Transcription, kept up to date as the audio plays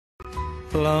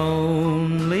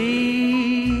Lonely,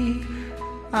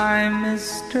 I'm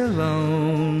Mr.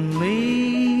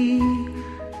 Lonely.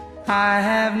 I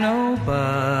have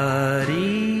nobody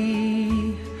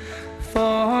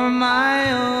for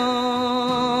my own.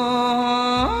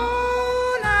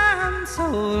 I'm so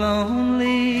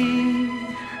lonely.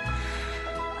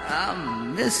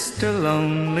 I'm Mr.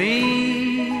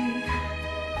 Lonely.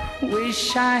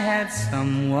 Wish I had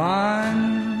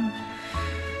someone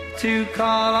to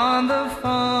call on the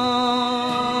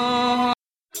phone.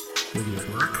 Maybe at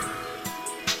work,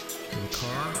 in the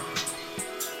car,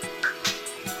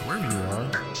 wherever you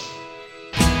are.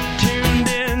 Tuned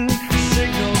in,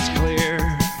 signals clear,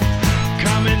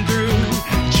 coming through,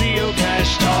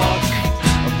 geocache talk.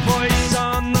 A voice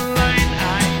on the line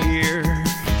I hear,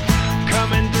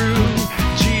 coming through,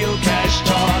 geocache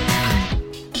talk.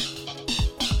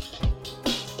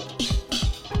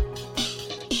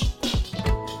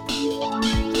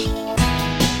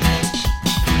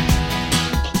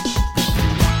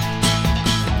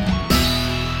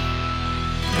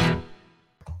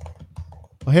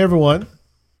 Well, hey everyone,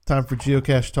 time for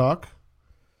Geocache Talk.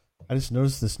 I just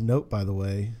noticed this note, by the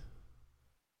way.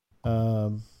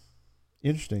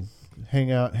 Interesting.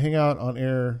 Hangout on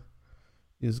air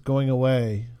is going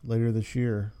away later this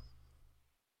year.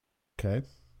 Okay.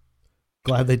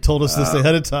 Glad they told us this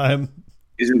ahead of time.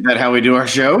 Isn't that how we do our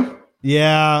show?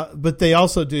 Yeah, but they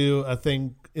also do a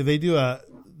thing.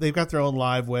 They've got their own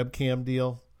live webcam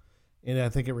deal, and I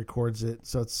think it records it.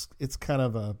 So it's kind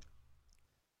of a.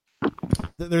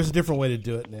 There's a different way to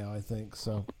do it now, I think.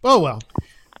 So, oh well.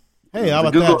 Hey, how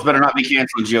about Google's that? better not be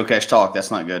canceling Geocache Talk.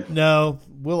 That's not good. No,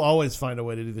 we'll always find a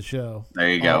way to do the show. There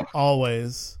you go.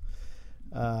 Always.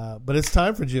 But it's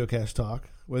time for Geocache Talk.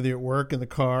 Whether you're at work, in the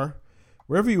car,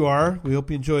 wherever you are, we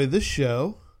hope you enjoy this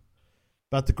show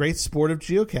about the great sport of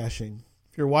geocaching.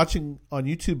 If you're watching on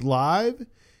YouTube Live,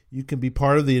 you can be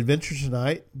part of the adventure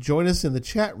tonight. Join us in the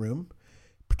chat room.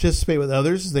 Participate with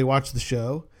others as they watch the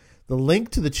show. The link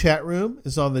to the chat room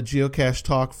is on the Geocache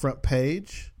Talk front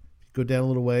page. If you go down a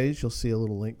little ways, you'll see a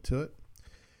little link to it.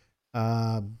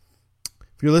 If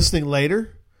you're listening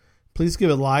later, please give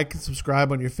a like and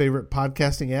subscribe on your favorite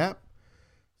podcasting app.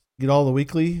 Get all the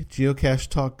weekly Geocache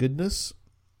Talk goodness.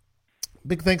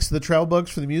 Big thanks to the Travel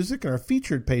Bugs for the music and our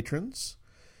featured patrons: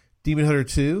 Demon Hunter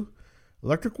 2,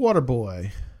 Electric Water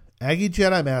Boy, Aggie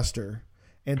Jedi Master,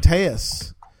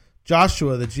 Antaeus,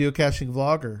 Joshua the Geocaching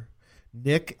Vlogger,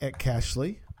 Nick at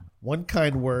Cashly, One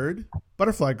Kind Word,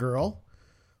 Butterfly Girl,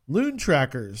 Loon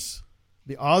Trackers,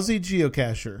 the Aussie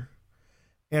Geocacher,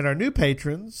 and our new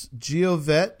patrons,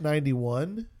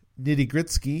 GeoVet91, Nitty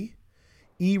Gritsky,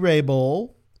 E-Ray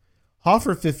Bowl,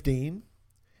 Hoffer15,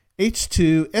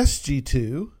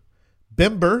 H2SG2,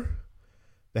 Bember,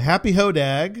 the Happy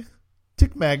Hodag,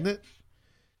 Tick Magnet,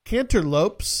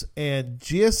 Canterlopes, and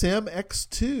GSM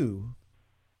X2. If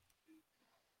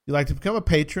you'd like to become a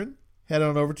patron, head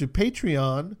on over to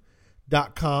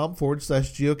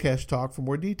patreon.com/geocache talk for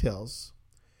more details.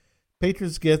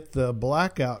 Patrons get the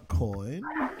blackout coin.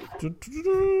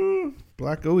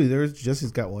 There's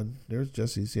Jesse's got one. There's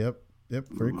Jesse's. Yep.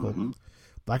 Very cool. Mm-hmm.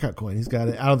 Blackout coin. He's got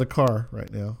it out of the car right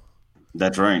now.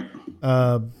 That's right.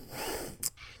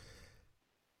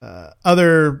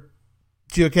 Other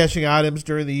geocaching items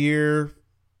during the year.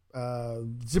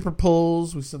 Zipper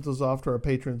pulls. We sent those off to our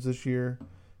patrons this year.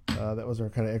 That was our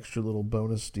kind of extra little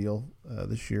bonus deal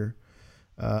this year.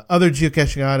 Other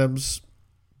geocaching items,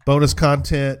 bonus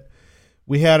content.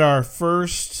 We had our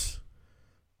first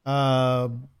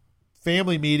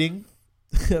family meeting,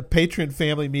 patron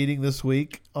family meeting this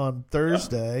week on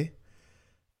Thursday,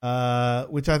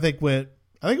 which I think it went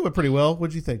pretty well.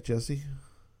 What did you think, Jesse?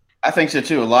 I think so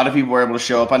too. A lot of people were able to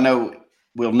show up. I know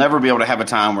we'll never be able to have a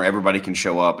time where everybody can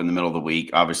show up in the middle of the week,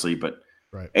 obviously, but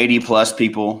right. 80 plus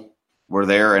people were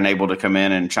there and able to come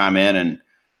in and chime in and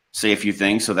say a few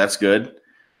things. So that's good.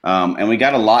 And we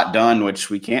got a lot done, which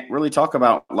we can't really talk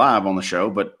about live on the show,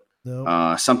 but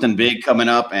something big coming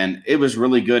up. And it was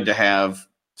really good to have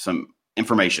some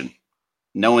information,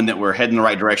 knowing that we're heading the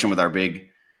right direction with our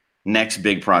next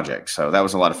big project. So that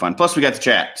was a lot of fun. Plus we got to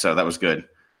chat. So that was good.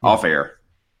 Yeah. Off air.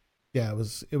 Yeah, it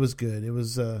was good. It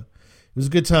was a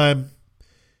good time.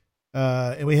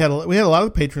 And we had a lot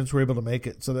of the patrons who were able to make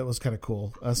it, so that was kind of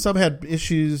cool. Some had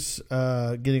issues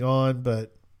getting on,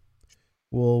 but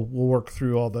we'll work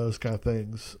through all those kind of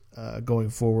things going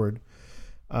forward.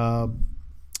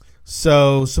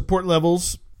 So support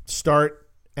levels start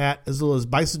at as little as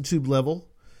Bison Tube level,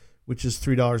 which is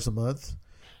 $3 a month.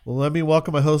 Well, let me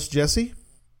welcome my host, Jesse.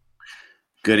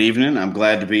 Good evening. I'm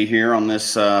glad to be here on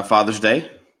this Father's Day.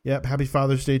 Yep. Happy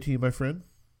Father's Day to you, my friend.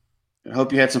 I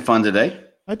hope you had some fun today.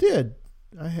 I did.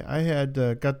 I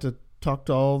had got to talk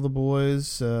to all the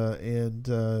boys,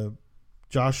 and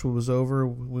Joshua was over.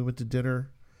 We went to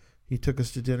dinner. He took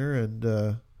us to dinner,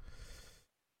 and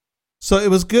so it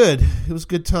was good. It was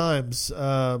good times,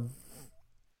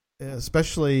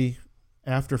 especially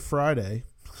after Friday.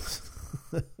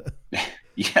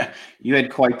 Yeah, you had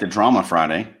quite the drama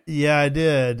Friday. Yeah, I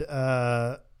did.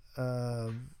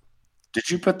 Did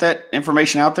you put that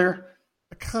information out there?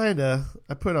 Kinda.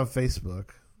 I put it on Facebook,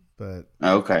 but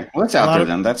okay. Well, it's out there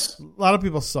then. That's a lot of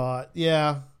people saw it.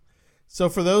 Yeah. So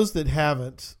for those that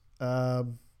haven't, I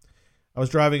was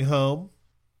driving home.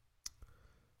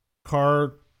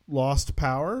 Car lost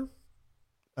power.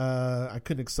 I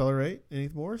couldn't accelerate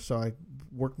anymore, so I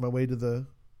worked my way to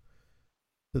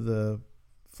the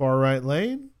far right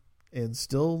lane, and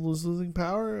still was losing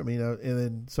power. I mean, and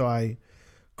then so I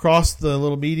crossed the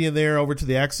little median there over to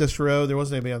the access road. There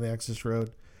wasn't anybody on the access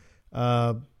road.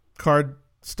 Car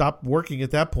stopped working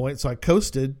at that point, so I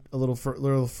coasted a little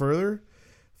further.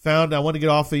 Found I wanted to get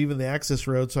off of even the access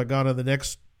road, so I got on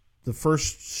the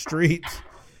first street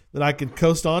that I could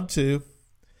coast onto.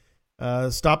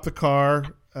 Stopped the car.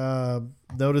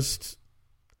 Noticed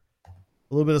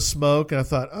a little bit of smoke, and I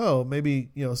thought, oh, maybe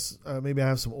maybe I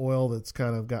have some oil that's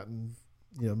kind of gotten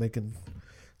making.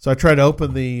 So I tried to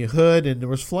open the hood, and there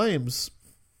was flames.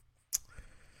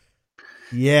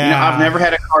 Yeah, I've never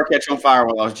had a car catch on fire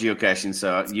while I was geocaching,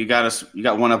 so you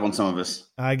got one up on some of us.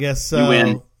 I guess so. You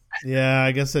win. Yeah,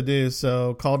 I guess I do.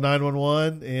 So called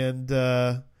 911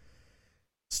 and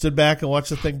stood back and watched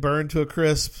the thing burn to a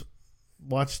crisp.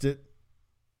 Watched it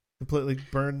completely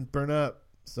burn up.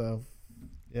 So,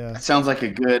 yeah. That sounds like a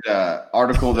good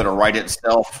article that'll write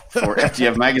itself for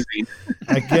FTF magazine.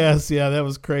 I guess, yeah, that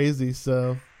was crazy.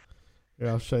 So, here,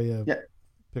 I'll show you a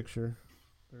picture.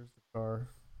 There's the car.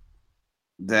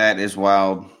 That is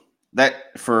wild.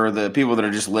 That, for the people that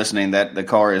are just listening, that the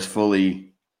car is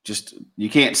fully just, you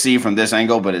can't see from this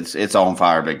angle, but it's on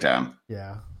fire big time.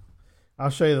 Yeah. I'll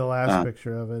show you the last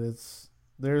picture of it.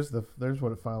 There's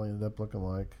what it finally ended up looking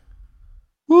like.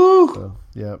 Woo! So,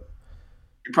 yep.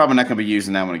 You're probably not going to be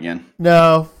using that one again.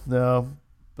 No,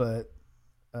 but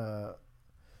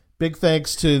big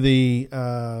thanks to the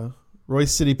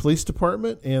Royce City Police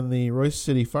Department and the Royce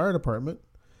City Fire Department.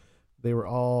 They were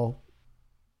all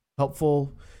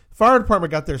helpful. Fire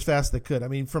department got there as fast as they could. I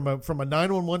mean, from a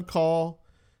 911 call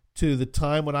to the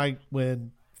time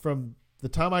from the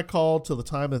time I called till the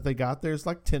time that they got there is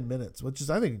like 10 minutes, which is,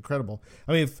 I think, incredible.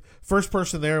 I mean, first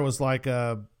person there was like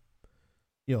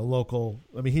local.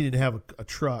 I mean, he didn't have a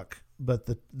truck, but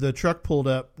the truck pulled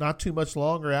up not too much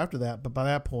longer after that. But by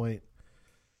that point,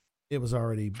 it was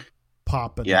already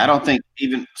popping. Yeah, I don't think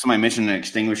even somebody mentioned an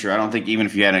extinguisher. I don't think even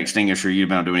if you had an extinguisher, you'd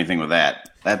been able to do anything with that.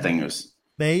 That thing was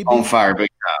maybe on fire big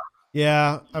time.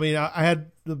 Yeah, I mean, I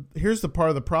had here's the part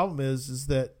of the problem is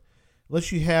that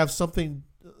unless you have something,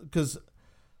 because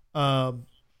unless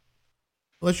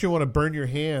you want to burn your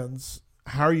hands,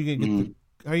 how are you going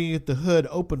to get the hood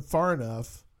open far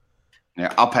enough?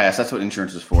 Yeah, I'll pass. That's what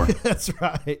insurance is for. That's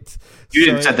right. You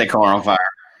didn't set that car on fire.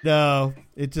 No,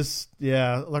 it just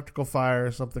electrical fire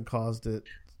or something caused it.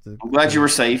 I'm glad you were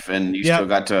safe and you still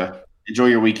got to enjoy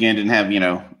your weekend and have you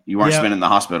weren't spending in the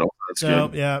hospital. That's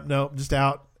good. Yeah, no, just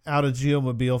out of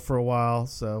Geomobile for a while.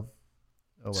 So.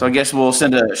 Oh, well. So I guess we'll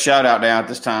send a shout out now at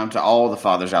this time to all the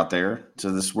fathers out there.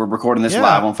 So we're recording this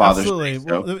live on Father's Day.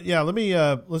 So. Well, let me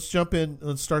let's jump in.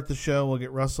 Let's start the show. We'll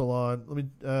get Russell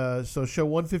on. So show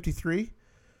 153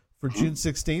 for June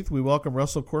 16th. We welcome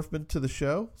Russell Korfman to the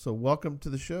show. So welcome to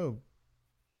the show,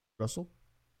 Russell.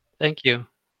 Thank you.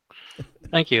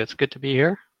 Thank you. It's good to be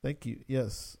here. Thank you.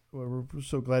 Yes, we're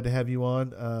so glad to have you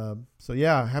on.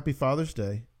 Happy Father's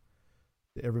Day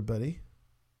to everybody.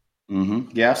 Mm-hmm.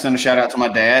 Yeah, I sent a shout out to my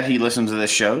dad. He listens to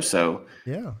this show, so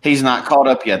yeah, he's not caught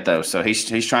up yet though. So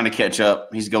he's trying to catch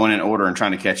up. He's going in order and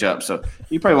trying to catch up. So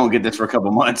you probably won't get this for a couple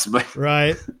months, but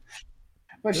right.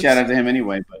 But shout out to him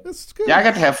anyway. But that's good. Yeah, I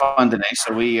got to have fun today.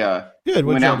 So we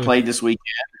went out and played this weekend.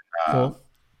 Cool.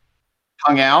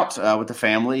 Hung out with the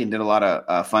family and did a lot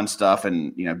of fun stuff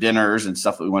and dinners and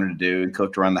stuff that we wanted to do and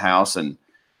cooked around the house. And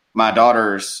my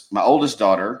oldest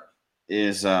daughter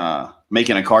is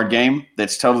making a card game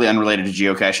that's totally unrelated to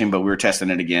geocaching, but we were testing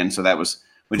it again. So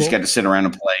we just got to sit around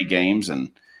and play games, and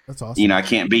that's awesome. I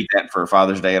can't beat that for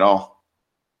Father's Day at all.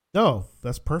 No,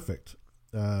 that's perfect.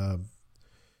 And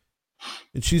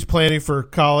she's planning for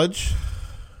college.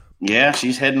 Yeah,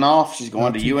 she's heading off. She's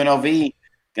going to UNLV.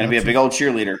 Going to be a big old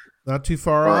cheerleader. Not too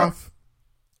far off.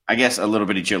 I guess a little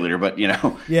bitty cheerleader, but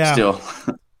still.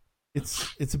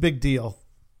 It's a big deal.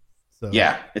 So.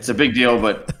 Yeah, it's a big deal,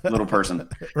 but little person.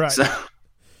 Right. So,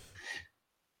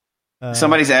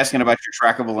 Somebody's asking about your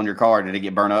trackable in your car. Did it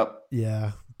get burned up?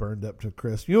 Yeah, burned up to a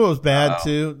crisp. You know what was bad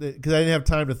too? Because I didn't have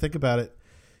time to think about it.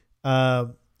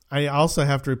 I also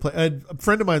have to replace. A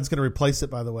friend of mine is going to replace it,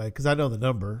 by the way, because I know the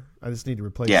number. I just need to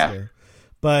replace it there.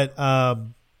 But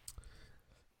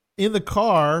in the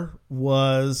car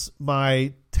was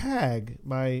my tag.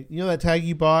 That tag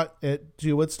you bought at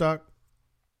Geo Woodstock?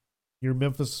 Your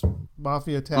Memphis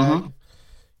Mafia tag?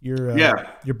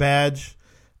 Your badge?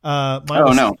 Mine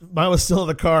was still in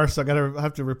the car, so I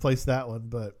have to replace that one.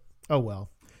 But oh well,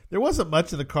 there wasn't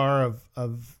much in the car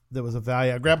of that was of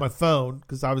value. I grabbed my phone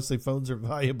because obviously phones are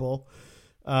valuable,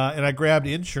 and I grabbed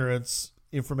insurance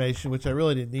information, which I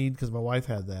really didn't need because my wife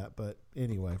had that. But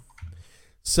anyway,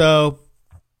 so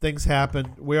things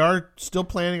happen. We are still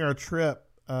planning our trip.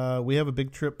 We have a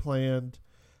big trip planned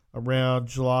around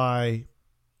July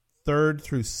 3rd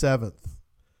through 7th.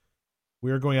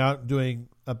 We are going out and doing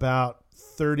about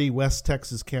 30 West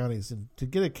Texas counties. And to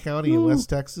get a county in West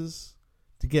Texas,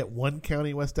 to get one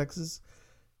county in West Texas,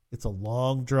 it's a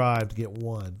long drive to get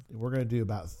one. And we're going to do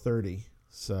about 30.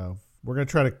 So we're going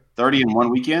to try to... 30 in one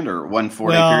weekend or one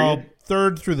 4-day period?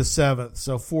 3rd through the 7th,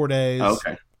 so 4 days.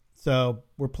 Okay. So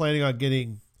we're planning on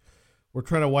we're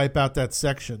trying to wipe out that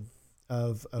section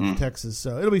of Texas.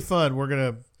 So it'll be fun.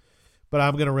 But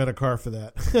I'm going to rent a car for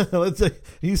that. Let's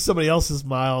use somebody else's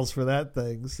miles for that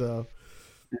thing. So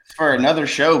it's for another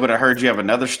show, but I heard you have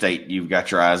another state you've got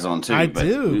your eyes on too. I but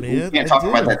do, we man. can't talk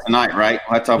about that tonight, right?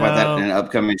 We'll have to talk about that in an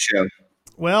upcoming show.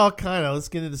 Well, kind of. Let's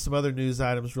get into some other news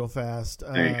items real fast.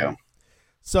 There you go.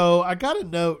 So I got a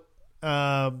note,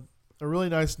 a really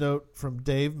nice note from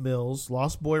Dave Mills,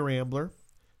 Lost Boy Rambler,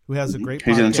 who has a great podcast.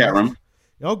 He's in the chat room.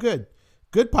 Oh, good.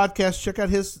 Good podcast. Check out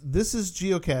This is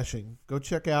Geocaching. Go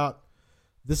check out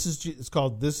it's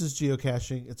called This is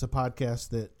Geocaching. It's a podcast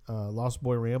that Lost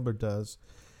Boy Rambler does.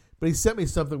 But he sent me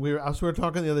something. We were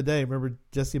talking the other day. Remember,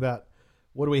 Jesse, about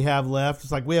what do we have left?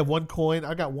 It's like we have one coin.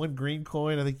 I got one green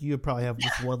coin. I think you probably have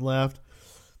just one left.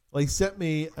 Well, he sent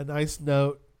me a nice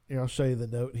note. Here, I'll show you the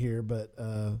note here. But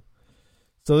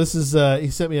so this is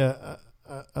he sent me a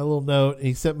little note. And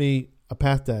he sent me a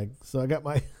path tag. So I got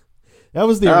my that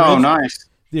was the nice.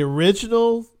 The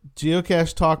original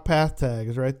Geocache Talk path tag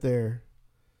is right there.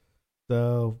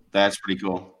 So that's pretty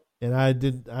cool. And I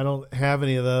don't have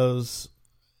any of those.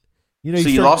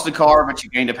 You lost a car, but you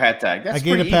gained a path tag. I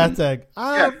gained a path tag.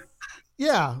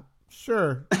 Yeah,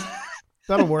 sure.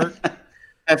 That'll work.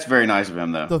 That's very nice of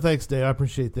him, though. So thanks, Dave. I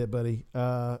appreciate that, buddy.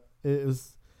 It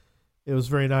was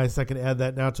very nice. I can add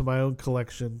that now to my own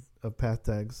collection of path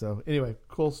tags. So anyway,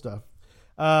 cool stuff.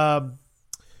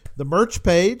 The merch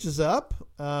page is up.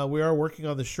 We are working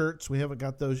on the shirts. We haven't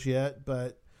got those yet,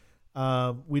 but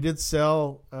we did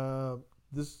sell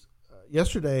this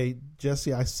yesterday.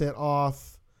 Jesse, I sent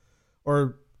off,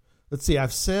 or let's see,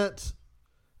 I've sent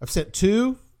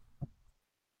two.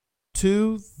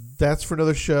 That's for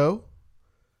another show.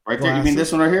 Right there. You mean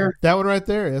this one right here? That one right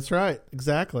there. That's right.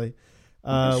 Exactly.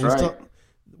 That's right.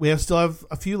 We still have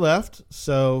a few left,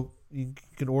 so you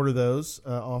can order those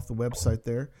off the website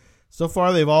there. So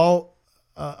far, they've all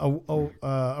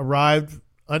arrived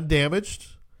undamaged,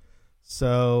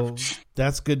 so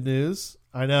that's good news.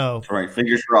 I know. All right,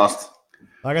 fingers crossed.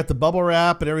 I got the bubble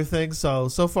wrap and everything, so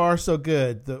far so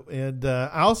good. And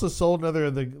I also sold another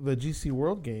of the GC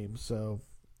World games. So.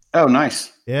 Oh,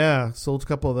 nice. Yeah, sold a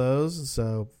couple of those, and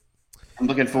so. I'm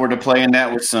looking forward to playing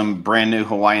that with some brand new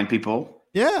Hawaiian people.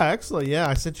 Yeah, excellent. Yeah,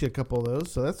 I sent you a couple of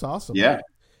those, so that's awesome. Yeah.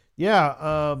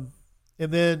 Yeah,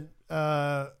 and then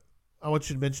I want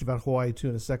you to mention about Hawaii, too,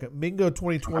 in a second.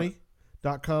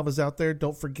 Mingo2020.com is out there.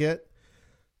 Don't forget,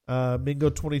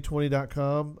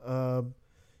 Mingo2020.com.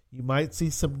 You might see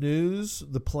some news.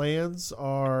 The plans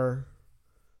are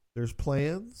 – there's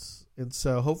plans. And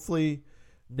so hopefully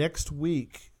next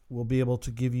week we'll be able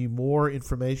to give you more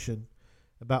information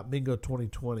about Mingo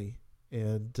 2020.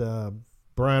 And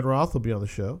Brian Roth will be on the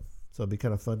show. So it'll be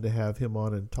kind of fun to have him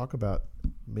on and talk about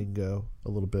Mingo a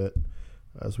little bit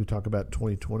as we talk about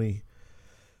 2020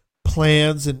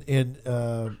 plans and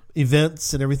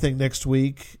events and everything next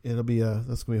week. And it'll be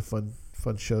that's gonna be a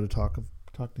fun show to talk to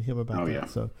him about. Yeah.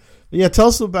 So yeah, tell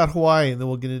us about Hawaii, and then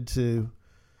we'll get into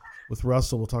with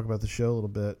Russell. We'll talk about the show a little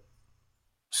bit.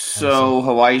 So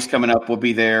Hawaii's coming up. We'll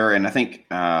be there, and I think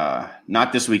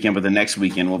not this weekend, but the next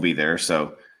weekend we'll be there.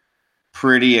 So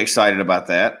pretty excited about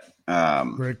that.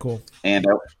 Very cool. And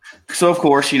so, of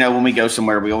course, when we go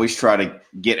somewhere, we always try to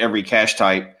get every cache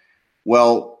type.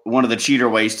 Well, one of the cheater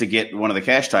ways to get one of the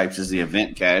cache types is the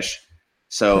event cache.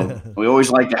 So we always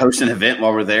like to host an event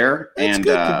while we're there. It's and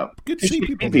good to see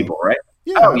people, right?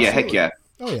 Yeah, oh, absolutely. yeah, heck yeah.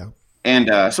 Oh, yeah.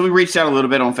 And so we reached out a little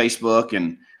bit on Facebook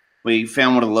and we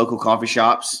found one of the local coffee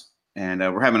shops, and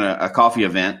we're having a coffee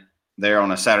event there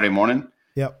on a Saturday morning.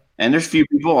 Yep. And there's a few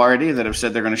people already that have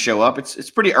said they're going to show up. It's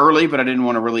pretty early, but I didn't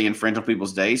want to really infringe on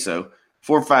people's day. So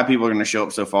 4 or 5 people are going to show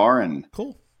up so far, and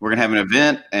cool. We're going to have an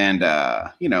event and,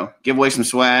 give away some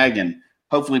swag and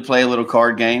hopefully play a little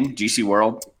card game, GC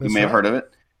World. You may have heard of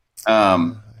it.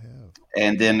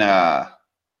 And then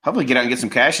hopefully get out and get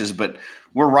some caches. But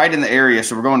we're right in the area,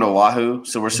 so we're going to Oahu.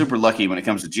 So we're super lucky when it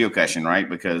comes to geocaching, right?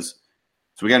 Because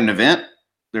we got an event.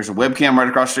 There's a webcam right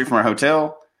across the street from our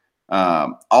hotel.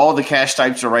 All the cache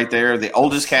types are right there. The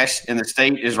oldest cache in the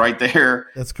state is right there.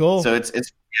 That's cool. So it's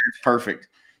perfect.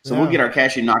 So we'll get our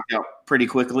caching knocked out pretty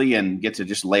quickly and get to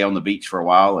just lay on the beach for a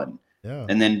while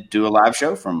and then do a live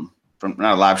show from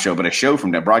not a live show, but a show from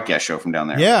that broadcast show from down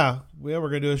there. Yeah. We're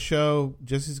going to do a show.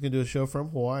 Jesse's going to do a show from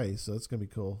Hawaii. So it's going to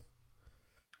be cool.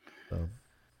 So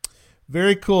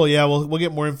very cool. Yeah. We'll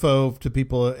get more info to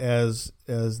people as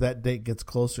that date gets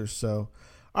closer. So,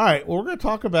 all right. Well, we're going to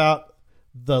talk about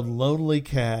the lonely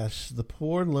cache, the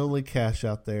poor lonely cache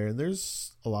out there. And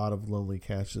there's a lot of lonely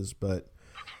caches, but,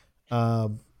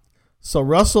 so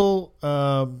Russell,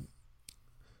 tell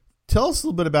us a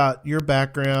little bit about your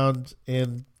background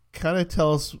and kind of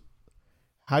tell us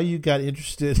how you got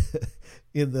interested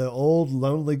in the old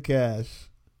lonely cache.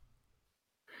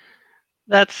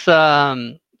 That's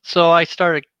so I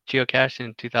started geocaching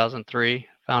in 2003,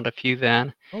 found a few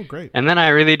then. Oh, great. And then I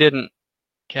really didn't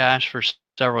cache for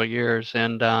several years,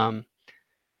 and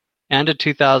end of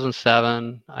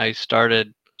 2007 I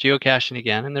started geocaching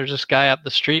again, and there's this guy up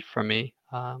the street from me,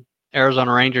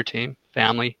 Arizona Ranger team,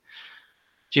 family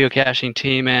geocaching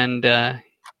team, and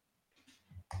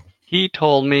he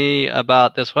told me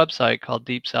about this website called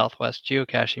Deep Southwest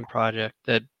Geocaching Project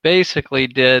that basically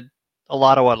did a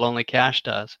lot of what Lonely Cache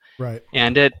does. Right.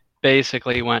 And it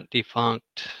basically went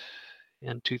defunct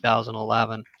in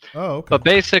 2011. Oh, okay. But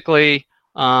basically,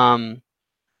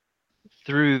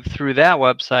 through that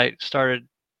website,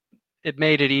 it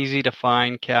made it easy to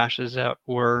find caches that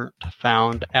weren't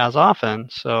found as often.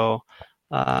 So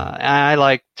I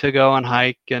like to go and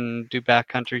hike and do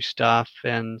backcountry stuff,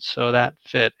 and so that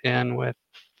fit in with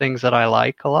things that I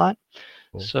like a lot.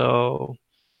 Cool. So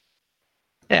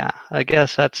yeah, I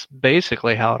guess that's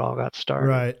basically how it all got started.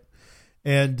 Right.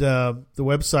 And the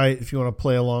website, if you want to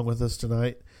play along with us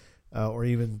tonight, or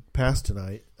even past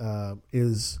tonight,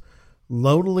 is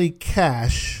Lonely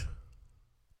Cache,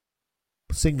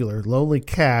 singular,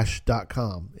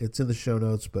 lonelycache.com. It's in the show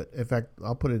notes, but in fact,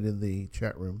 I'll put it in the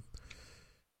chat room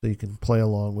so you can play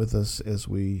along with us as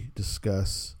we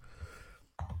discuss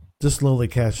just lonely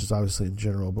caches, obviously, in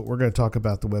general. But we're going to talk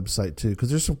about the website too, because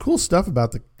there's some cool stuff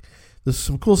about there's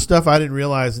some cool stuff I didn't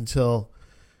realize until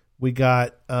we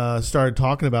got started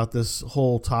talking about this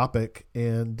whole topic,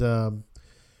 and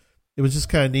it was just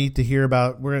kind of neat to hear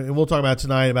about. We'll talk about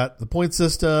tonight about the point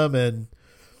system and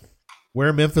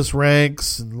where Memphis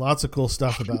ranks and lots of cool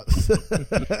stuff about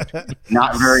it.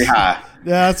 Not very high.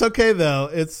 Yeah, it's okay though.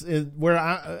 It's where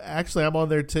I'm on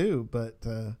there too, but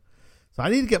so I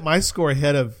need to get my score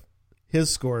ahead of his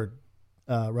score,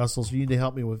 Russell. So you need to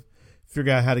help me with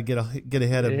figure out how to get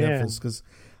ahead of Memphis, because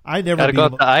I never gotta go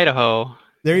up to Idaho.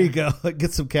 There you go.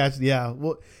 Get some catch. Yeah,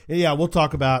 we'll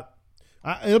talk about.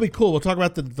 It'll be cool. We'll talk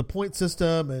about the point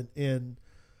system and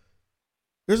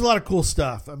there's a lot of cool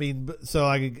stuff. I mean, but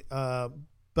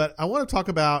I want to talk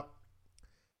about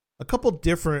a couple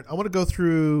different. I want to go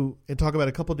through and talk about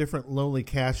a couple different lonely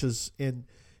caches. In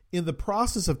the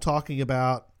process of talking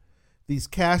about these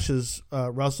caches,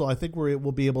 Russell, I think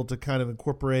we'll be able to kind of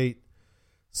incorporate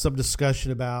some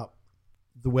discussion about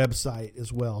the website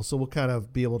as well. So we'll kind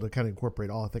of be able to kind of incorporate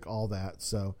all that.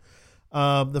 So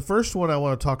the first one I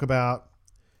want to talk about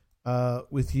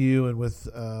with you and with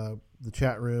the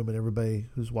chat room and everybody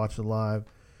who's watching live,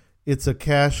 it's a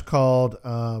cache called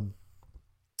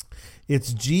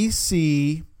it's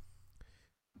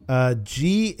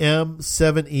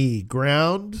GM7E,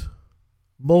 Ground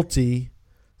Multi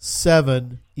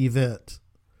 7 event.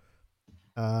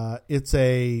 It's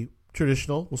a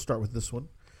traditional. We'll start with this one.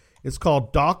 It's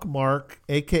called Doc Mark,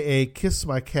 aka Kiss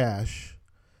My Cache,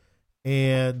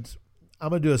 and I'm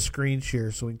gonna do a screen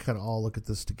share so we can kind of all look at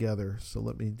this together. So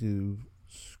let me do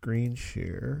screen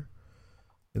share,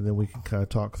 and then we can kind of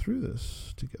talk through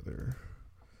this together.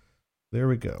 There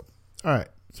we go. All right.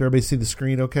 Does everybody see the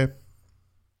screen? Okay.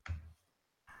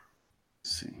 Let's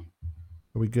see.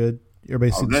 Are we good?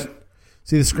 Everybody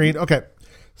see the screen? Okay.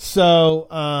 So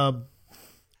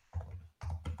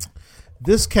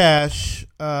this cache,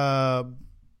 a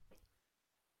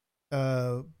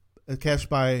cache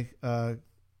by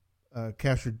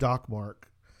cacher Doc Mark,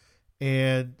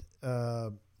 and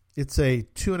It's a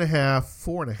 2.5,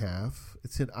 4.5.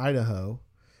 It's in Idaho.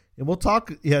 And we'll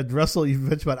talk. Yeah, Russell, you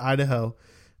mentioned about Idaho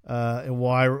and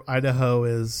why Idaho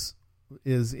is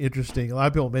interesting. A lot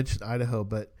of people mention Idaho,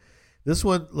 but this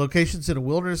one, location's in a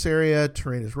wilderness area.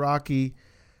 Terrain is rocky.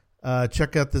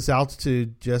 Check out this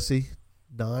altitude, Jesse.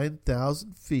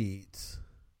 9,000 feet.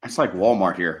 That's like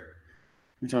Walmart here.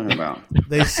 What are you talking about?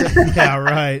 They say, yeah,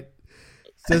 right.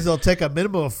 Says it'll take a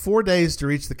minimum of 4 days to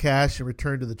reach the cache and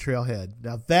return to the trailhead.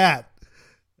 Now that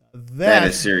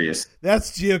is serious.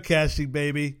 That's geocaching,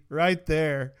 baby, right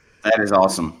there. That is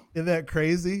awesome. Isn't that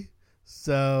crazy?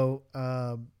 So,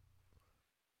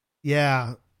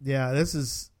 yeah. This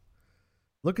is.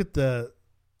 Look at the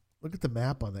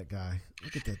map on that guy.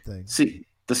 Look at that thing. See,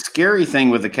 the scary thing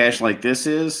with a cache like this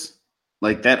is,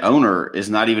 like, that owner is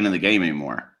not even in the game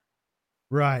anymore.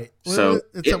 Right. So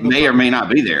it may or may not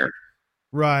be there.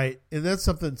 Right. And that's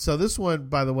something. So this one,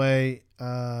 by the way,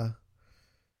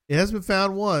 it has been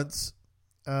found once.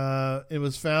 It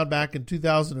was found back in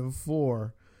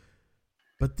 2004.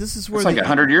 But this is where it's like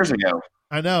 100 years ago.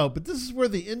 I know, but this is where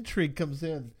the intrigue comes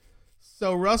in.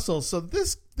 So Russell,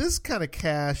 this kind of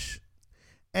cache,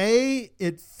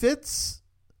 it fits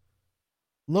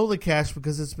Lonely Cache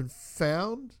because it's been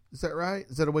found. Is that right?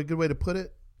 Is that a good way to put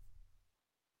it?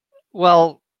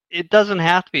 Well, it doesn't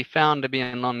have to be found to be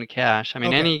in Lonely Cache. I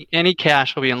mean, Okay. any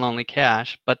cache will be in Lonely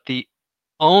Cache, but the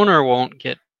owner won't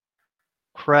get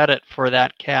credit for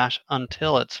that cache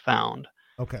until it's found.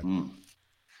 Okay.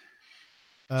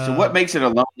 So what makes it a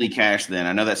lonely cache then?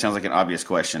 I know that sounds like an obvious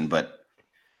question, but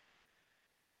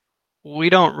we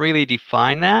don't really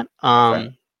define that.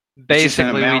 Okay. Basically, It's just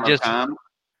an amount of time?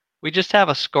 we just have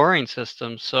a scoring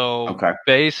system. So Okay.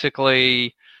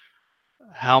 basically,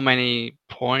 how many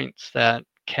points that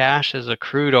cache is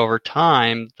accrued over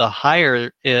time, the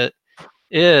higher it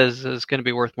is going to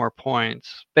be worth more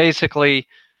points. Basically,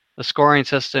 the scoring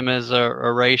system is a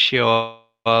ratio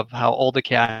of how old the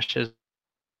cache is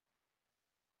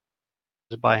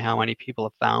by how many people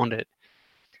have found it.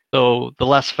 So the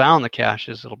less found the cache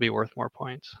is, it'll be worth more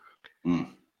points.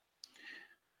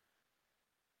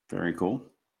 Very cool.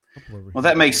 Well,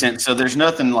 that makes sense. So there's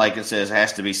nothing like it says it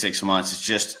has to be 6 months. It's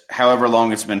just however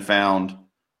long it's been found,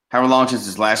 however long since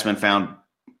it's last been found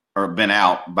or been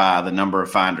out by the number of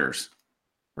finders.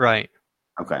 Right.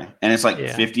 Okay. And it's like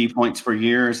 50 points per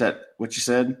year. Is that what you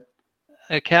said?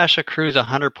 A cache accrues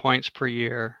 100 points per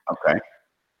year. Okay.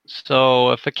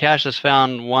 So if a cache is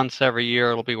found once every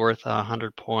year, it'll be worth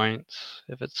 100 points.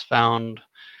 If it's found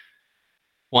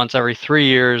once every 3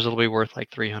 years, it'll be worth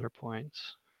like 300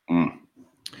 points.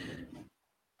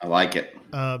 I like it.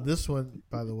 This one,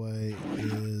 by the way,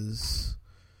 is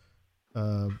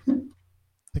I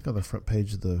think on the front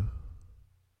page of the.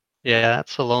 Yeah,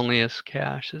 that's the loneliest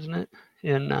cache, isn't it?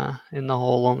 In the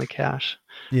whole Lonely Cache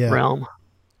realm.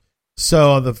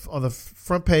 So on the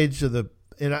front page of the,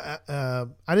 and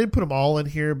I didn't put them all in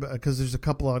here because there's a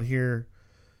couple on here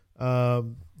that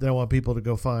I want people to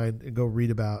go find and go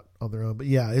read about on their own. But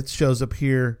yeah, it shows up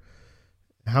here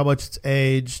how much it's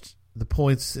aged, the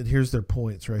points, and here's their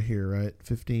points right here, right?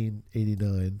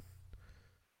 1589.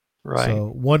 Right. So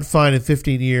one find in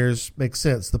 15 years makes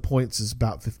sense. The points is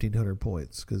about 1,500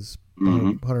 points because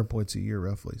 100 points a year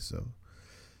roughly. So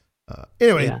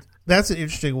anyway, that's an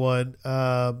interesting one.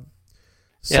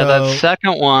 That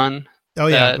second one. Oh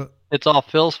yeah, it's all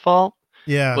Phil's fault.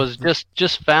 Yeah, was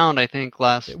just found. I think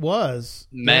it was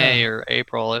May or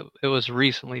April. It was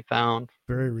recently found.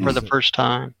 Very recent. For the first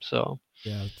time. So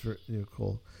yeah, it's very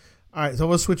cool. All right, so I'm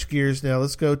gonna switch gears now.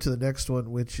 Let's go to the next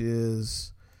one, which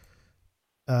is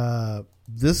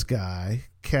this guy.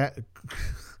 I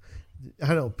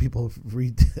know people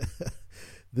read.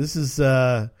 This is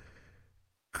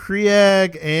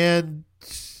Krieg and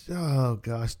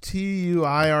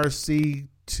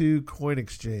TUIRC2 Coin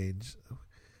Exchange.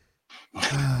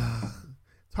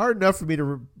 It's hard enough for me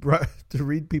to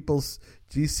read people's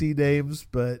GC names,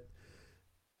 but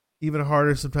even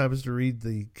harder sometimes to read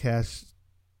the cache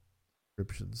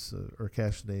descriptions or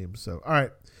cache names. So, all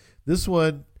right, this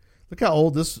one. Look how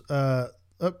old this. I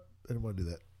didn't want to do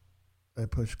that. I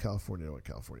pushed California. I want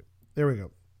California. There we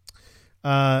go.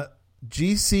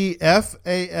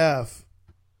 GCFAF.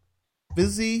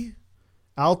 Fizzy,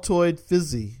 Altoid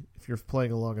Fizzy, if you're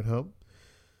playing along at home.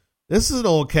 This is an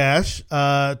old cache,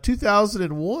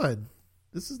 2001.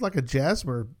 This is like a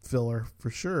Jasmer filler for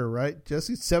sure, right,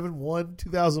 Jesse? 7/1,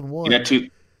 2001.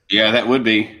 Yeah, that would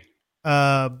be.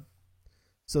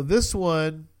 So this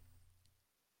one,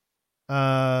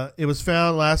 it was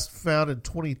last found in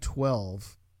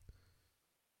 2012.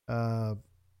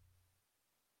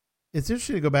 It's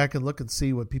interesting to go back and look and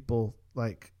see what people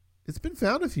like. It's been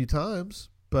found a few times.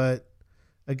 but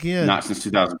again, not since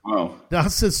 2012.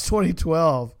 Not since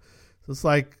 2012. So it's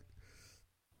like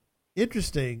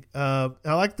interesting. I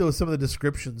like some of the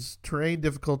descriptions. Terrain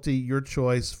difficulty, your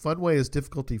choice. Funway is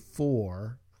difficulty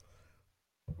 4.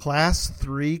 Class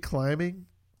 3 climbing.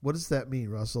 What does that mean,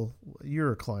 Russell?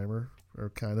 You're a climber, or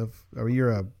kind of, or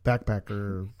you're a backpacker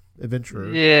or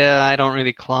adventurer. Yeah, I don't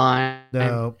really climb.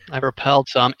 No. I've rappelled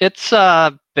some. It's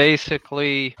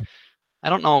basically, I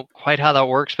don't know quite how that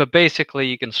works, but basically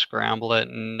you can scramble it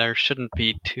and there shouldn't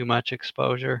be too much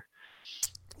exposure.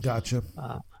 Gotcha.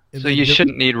 So you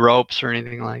shouldn't need ropes or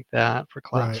anything like that for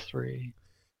class 3.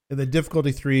 And then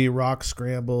difficulty 3, rock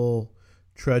scramble,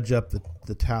 trudge up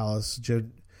the talus.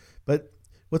 But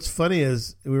what's funny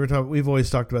is we've always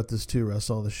talked about this too,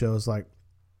 Russell, on the show. Is like,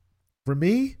 for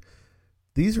me,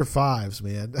 these are 5s,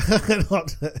 man.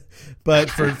 But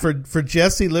for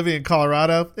Jesse living in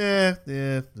Colorado,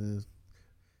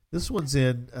 this one's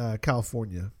in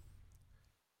California,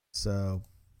 so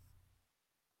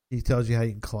he tells you how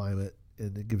you can climb it,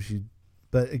 and it gives you.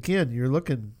 But again, you're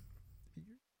looking.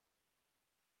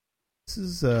 This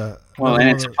is well, and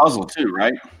it's a puzzle too,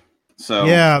 right? So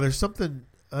yeah, there's something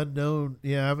unknown.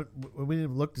 Yeah, we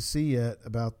didn't look to see yet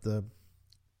about the.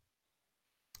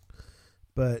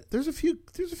 But there's a few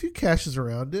caches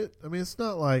around it. I mean, it's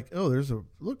not like, oh, there's an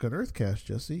Earth cache,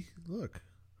 Jesse. Look.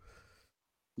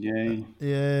 Yay.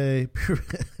 Yay.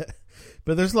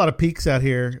 But there's a lot of peaks out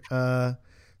here.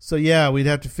 So yeah, we'd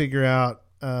have to figure out,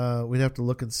 we'd have to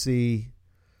look and see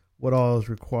what all is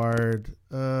required.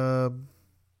 The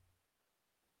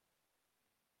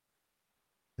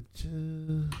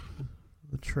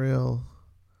trail.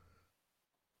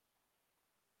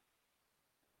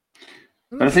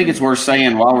 But I think it's worth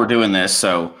saying while we're doing this,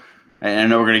 so and I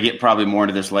know we're going to get probably more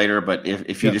into this later, but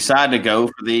if you decide to go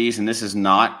for these and this is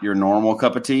not your normal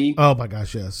cup of tea, oh my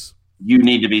gosh, yes, you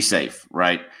need to be safe,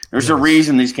 right? There's a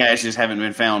reason these caches haven't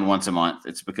been found once a month.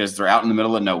 It's because they're out in the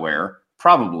middle of nowhere,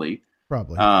 probably,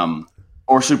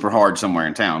 or super hard somewhere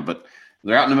in town. But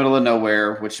they're out in the middle of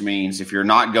nowhere, which means if you're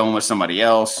not going with somebody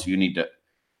else, you need to,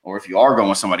 or if you are going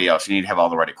with somebody else, you need to have all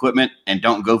the right equipment, and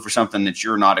don't go for something that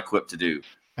you're not equipped to do.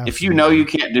 Absolutely. If you know you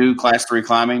can't do class 3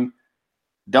 climbing,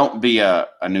 don't be a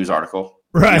news article.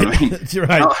 Right. You know what I mean? You're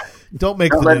right. Don't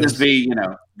let this be,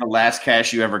 the last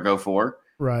cache you ever go for.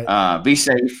 Right. Be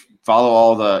safe. Follow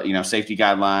all the, safety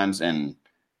guidelines, and,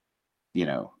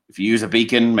 if you use a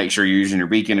beacon, make sure you're using your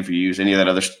beacon. If you use any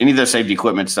of the safety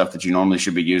equipment stuff that you normally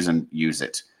should be using, use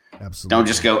it. Absolutely. Don't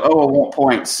just go, oh, I want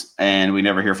points, and we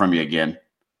never hear from you again.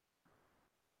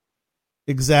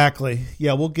 Exactly.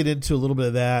 Yeah, we'll get into a little bit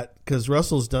of that because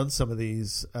Russell's done some of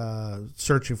these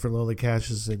searching for lonely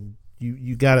caches, and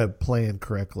you got to plan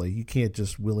correctly. You can't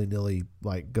just willy nilly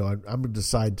go. I'm going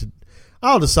to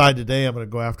I'll decide today I'm going to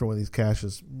go after one of these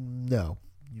caches. No,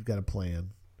 you've got to plan.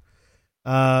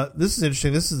 This is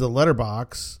interesting. This is the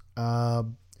letterbox.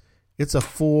 It's a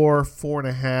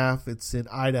 4.5. It's in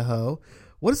Idaho.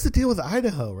 What is the deal with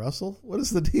Idaho, Russell? What is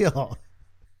the deal?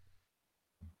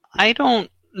 I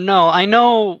don't know. I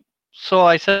know. So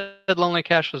I said Lonely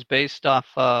Cache was based off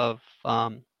of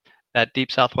that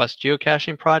Deep Southwest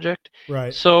geocaching project.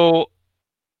 Right. So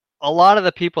a lot of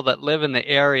the people that live in the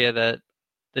area that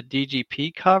the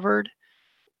DGP covered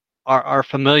are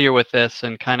familiar with this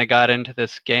and kind of got into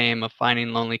this game of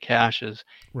finding lonely caches.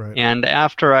 Right. And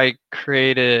after I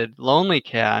created Lonely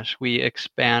Cache, we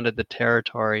expanded the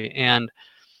territory. And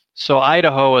so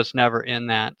Idaho was never in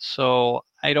that. So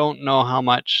I don't know how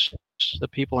much the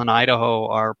people in Idaho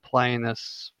are playing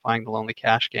this Find the Lonely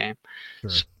Cache game.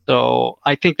 Sure. So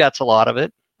I think that's a lot of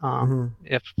it.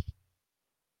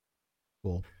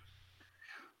 Cool.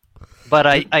 But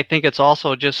I think it's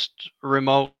also just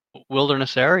remote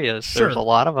wilderness areas. Sure. There's a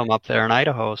lot of them up there in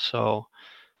Idaho. So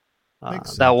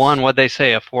that one, what'd they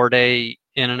say, a 4-day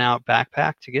in and out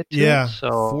backpack to get to? Yeah, so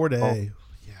 4-day.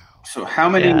 Yeah. So how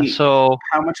much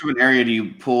of an area do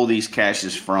you pull these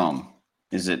caches from?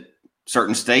 Is it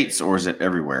certain states or is it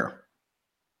everywhere?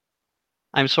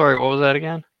 I'm sorry, what was that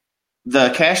again?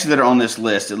 The caches that are on this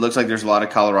list, it looks like there's a lot of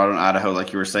Colorado and Idaho,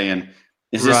 like you were saying.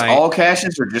 Is this all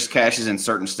caches or just caches in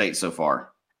certain states so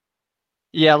far?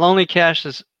 Yeah, Lonely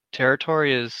Cache's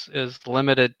territory is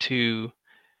limited to,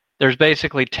 there's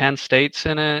basically 10 states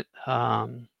in it. I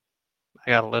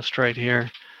got a list right here.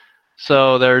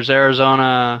 So there's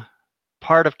Arizona,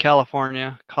 part of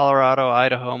California, Colorado,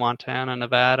 Idaho, Montana,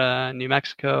 Nevada, New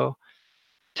Mexico,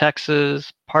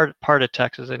 Texas, part of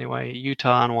Texas anyway,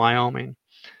 Utah and Wyoming.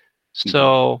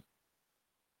 So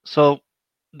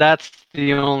that's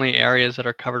the only areas that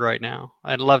are covered right now.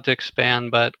 I'd love to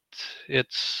expand, but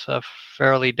it's a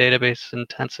fairly database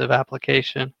intensive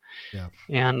application. Yeah.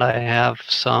 And I have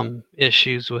some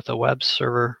issues with a web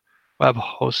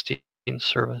hosting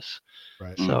service.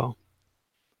 Right. So.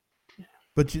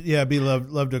 But yeah, be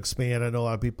love to expand. I know a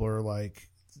lot of people are like,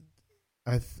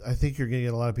 I think you're going to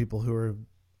get a lot of people who are,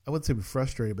 I wouldn't say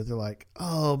frustrated, but they're like,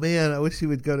 oh man, I wish you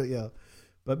would go to,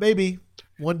 but maybe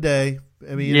one day.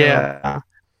 I mean,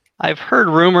 I've heard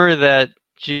rumor that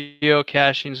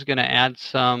geocaching is going to add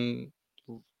some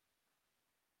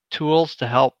tools to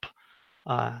help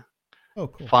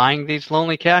find these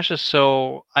lonely caches,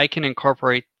 so I can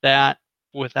incorporate that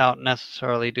without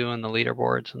necessarily doing the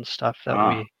leaderboards and stuff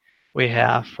that we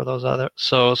have for those other.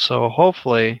 So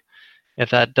hopefully,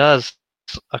 if that does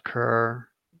occur,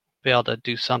 be able to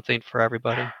do something for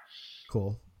everybody.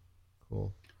 Cool.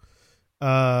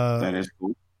 That is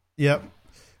cool. Yep.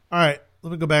 All right.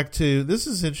 Let me go back to, this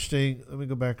is interesting. Let me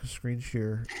go back to screen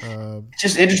share. It's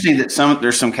just interesting that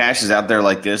there's some caches out there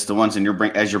like this, the ones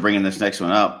as you're bringing this next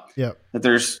one up. Yep. That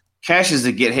there's caches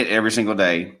that get hit every single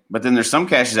day, but then there's some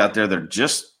caches out there that are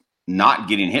just not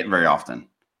getting hit very often.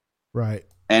 Right.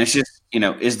 And it's just,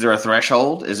 is there a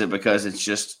threshold? Is it because it's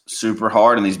just super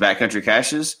hard in these backcountry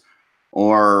caches?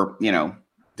 Or,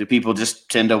 do people just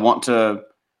tend to want to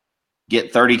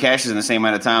get 30 caches in the same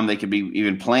amount of time they could be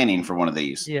even planning for one of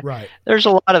these? Yeah. Right. There's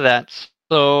a lot of that.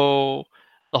 So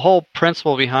the whole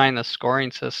principle behind the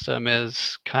scoring system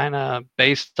is kind of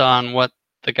based on what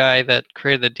the guy that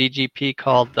created the DGP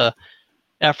called the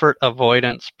effort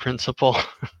avoidance principle.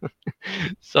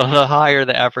 So the higher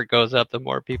the effort goes up, the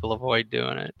more people avoid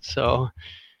doing it. So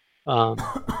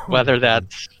whether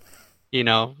that's,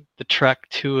 the trek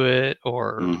to it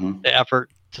or the effort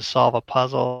to solve a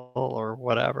puzzle or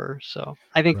whatever. So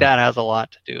I think that has a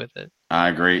lot to do with it. I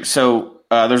agree. So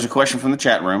there's a question from the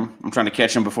chat room. I'm trying to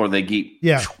catch them before they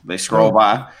they scroll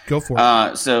by. Go for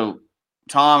it. So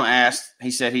Tom asked,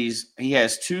 he said he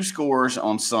has 2 scores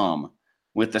on some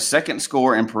with the second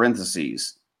score in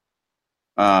parentheses.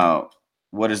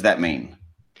 What does that mean?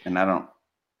 And I don't.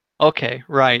 Okay,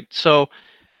 right. So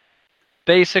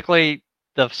basically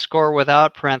the score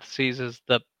without parentheses is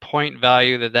the point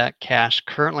value that cache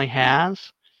currently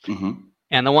has. Mm-hmm.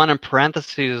 And the one in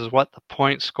parentheses is what the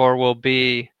point score will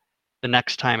be the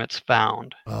next time it's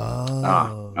found.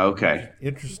 Oh, okay.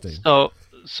 Interesting.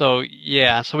 So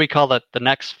we call that the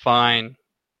next find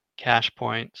cache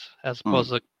points as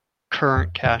opposed to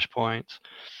current cache points.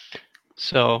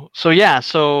 So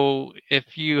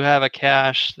if you have a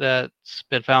cache that's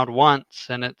been found once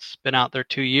and it's been out there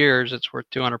 2 years, it's worth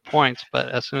 200 points. But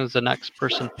as soon as the next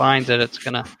person finds it, it's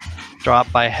going to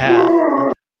drop by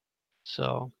half.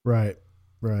 So right.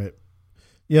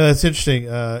 Yeah, that's interesting.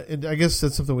 And I guess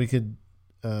that's something we could.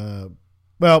 We'll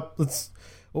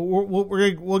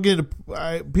get into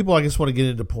people. I guess want to get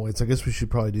into points. I guess we should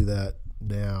probably do that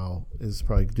now. Is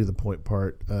probably do the point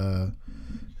part.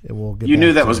 And we'll get. You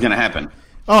knew that was going to happen.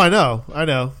 Oh, I know.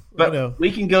 But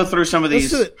we can go through some of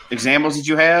these examples that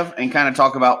you have and kind of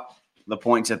talk about the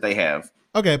points that they have.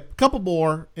 Okay, a couple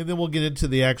more, and then we'll get into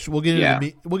the actual. We'll get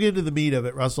into the meat of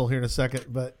it, Russell, here in a second.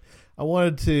 But I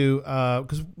wanted to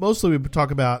because mostly we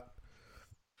talk about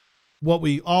what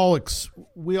we all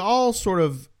sort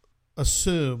of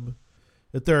assume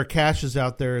that there are caches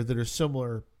out there that are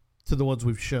similar to the ones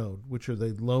we've shown, which are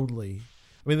the lonely.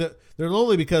 I mean, they're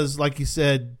lonely because, like you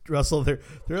said, Russell, they're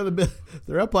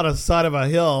up on a side of a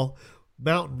hill,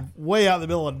 mountain, way out in the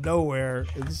middle of nowhere,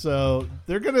 and so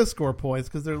they're going to score points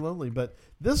because they're lonely. But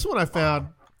this one I found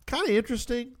kind of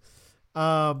interesting,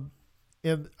 and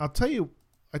I tell you,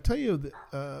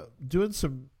 doing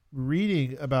some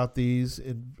reading about these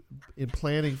in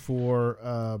planning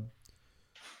for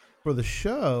the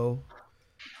show.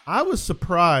 I was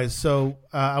surprised. So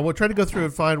I will try to go through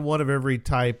and find one of every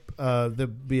type that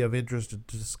would be of interest to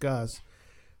discuss.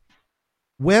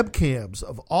 Webcams.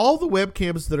 Of all the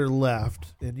webcams that are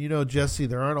left, and Jesse,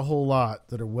 there aren't a whole lot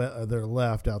that are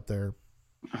left out there.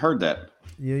 I heard that.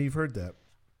 Yeah, you've heard that.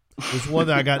 There's one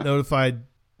that I got notified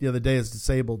the other day is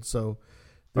disabled. So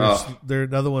there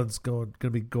another one's going to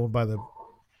be going by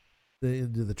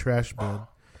into the trash bin.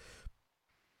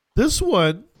 This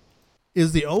one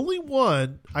is the only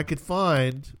one I could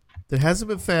find that hasn't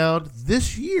been found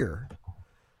this year.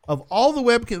 Of all the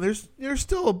webcams, there's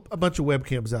still a bunch of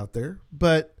webcams out there,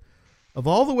 but of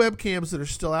all the webcams that are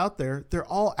still out there, they're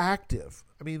all active.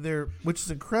 I mean, which is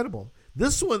incredible.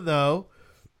 This one though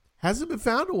hasn't been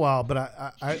found in a while,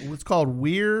 but it's called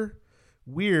Weird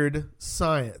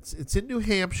Science. It's in New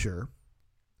Hampshire,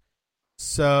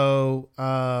 so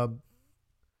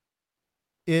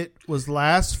it was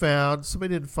last found.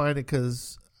 Somebody didn't find it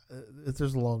because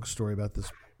there's a long story about this.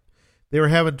 They were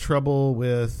having trouble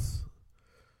with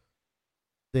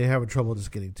they're having trouble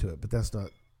just getting to it, but that's not.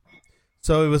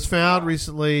 So it was found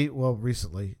recently. Well,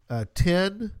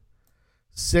 10/6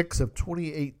 of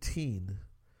 2018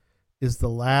 is the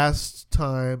last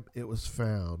time it was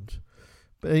found.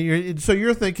 So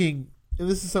you're thinking, and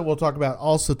this is something we'll talk about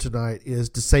also tonight, is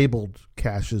disabled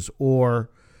caches or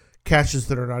caches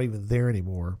that are not even there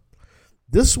anymore.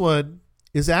 This one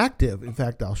is active. In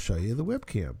fact, I'll show you the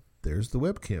webcam. There's the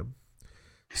webcam.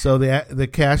 So the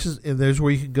caches, and there's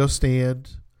where you can go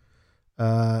stand.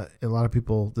 A lot of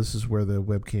people, this is where the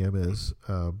webcam is.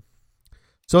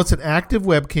 So it's an active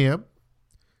webcam.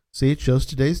 See, it shows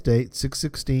today's date,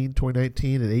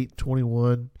 6/16/2019 at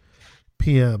 8:21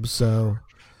 p.m. So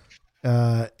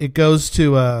it goes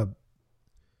to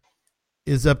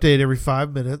is updated every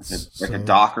 5 minutes. It's like a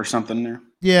dock or something there.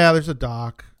 Yeah, there's a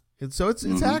dock, and so it's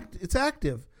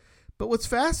active. But what's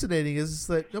fascinating is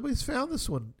that nobody's found this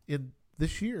one in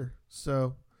this year.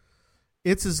 So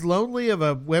it's as lonely of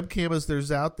a webcam as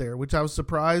there's out there, which I was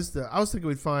surprised that I was thinking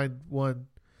we'd find one.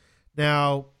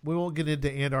 Now, we won't get into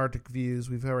Antarctic views.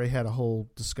 We've already had a whole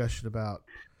discussion about.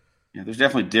 Yeah, there's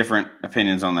definitely different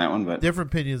opinions on that one, but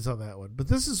But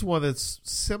this is one that's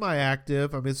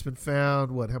semi-active. I mean, it's been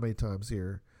found how many times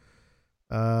here?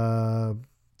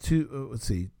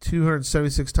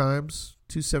 276 times.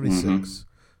 276. Mm-hmm.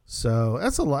 So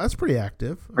that's a lot. That's pretty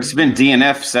active. But it's been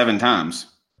DNF 7 times.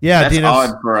 Yeah, that's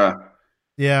odd for a.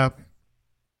 Yeah,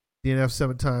 DNF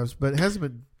 7 times, but it hasn't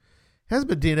been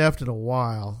DNF'd in a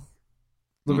while.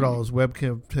 Look at all those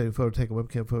webcam, take a photo, take a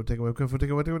webcam photo, take a webcam photo, take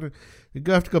a webcam photo. You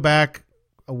have to go back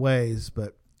a ways,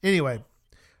 but anyway.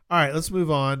 All right, let's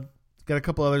move on. Got a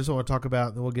couple others I want to talk about,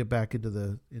 and then we'll get back into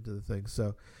the thing.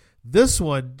 So this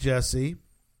one, Jesse,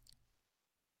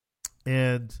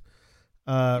 and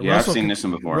Russell, I've seen this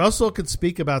one before. Russell can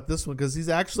speak about this one because he's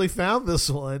actually found this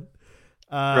one.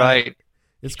 Right.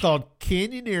 It's called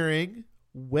Canyoneering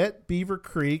Wet Beaver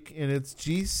Creek, and it's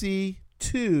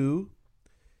GC2.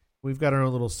 We've got our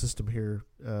own little system here,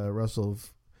 Russell.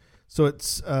 So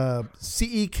it's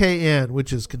CEKN,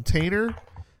 which is Container,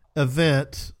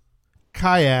 Event,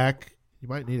 Kayak. You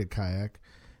might need a kayak.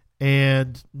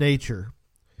 And Nature.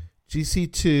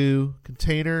 GC2,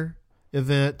 Container,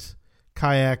 Event,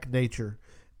 Kayak, Nature.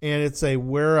 And it's a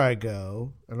Where I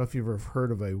Go. I don't know if you've ever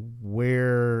heard of a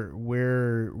Where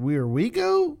We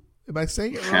Go? Am I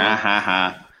saying it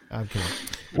wrong? Okay.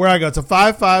 Where I Go. It's a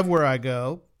 5.5 Where I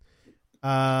Go.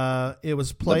 It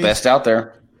was placed the best out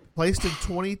there. Placed in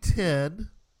 2010.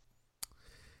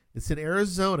 It's in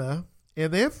Arizona,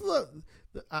 and they have.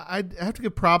 I have to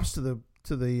give props to the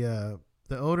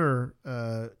owner,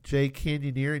 Jay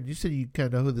Canyoneer. And you said you kind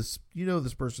of know who this. You know who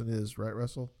this person is, right,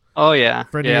 Russell? Oh yeah,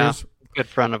 friend of yours? Good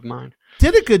friend of mine.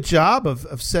 Did a good job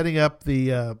of setting up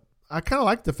the. I kind of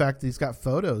like the fact that he's got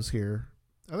photos here.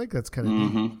 I think that's kind of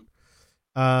neat.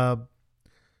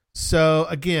 So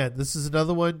again, this is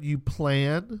another one you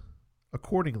plan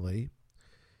accordingly,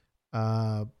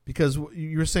 because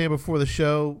you were saying before the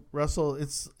show, Russell.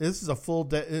 This is a full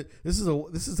day. This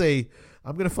is a.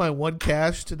 I'm going to find one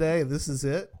cache today, and this is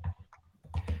it.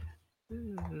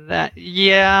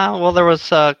 Well, there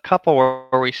was a couple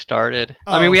where we started.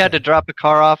 We had to drop the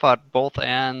car off at both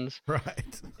ends,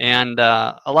 right? And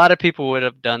a lot of people would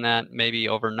have done that maybe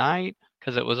overnight,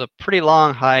 because it was a pretty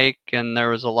long hike and there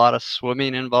was a lot of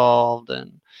swimming involved,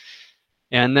 and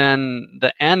then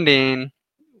the ending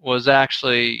was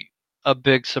actually a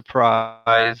big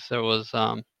surprise. It was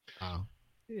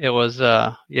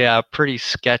a pretty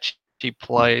sketchy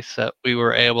place that we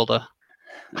were able to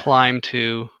climb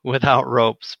to without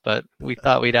ropes, but we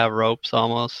thought we'd have ropes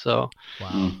almost. So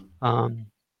wow,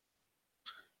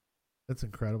 that's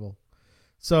incredible.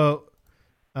 So.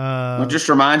 Well, just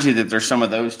remind you that there's some of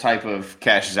those type of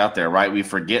caches out there, right? We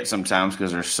forget sometimes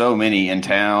because there's so many in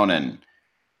town, and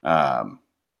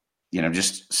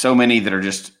just so many that are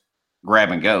just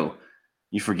grab and go.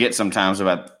 You forget sometimes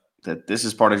about that. This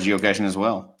is part of geocaching as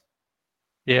well.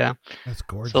 Yeah, that's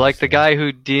gorgeous. So, like the guy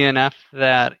who DNF'd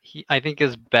that, I think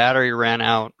his battery ran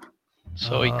out,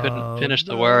 so he couldn't finish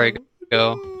the Where I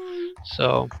Go.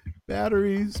 So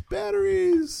batteries.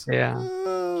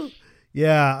 Yeah.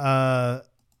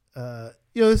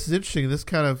 This is interesting. This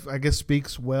kind of, I guess,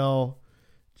 speaks well,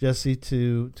 Jesse,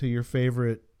 to your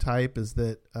favorite type, is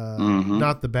that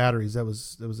not the batteries. That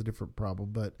was a different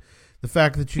problem, but the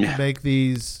fact that you can make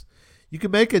these, you can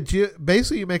make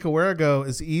basically you make a Where I Go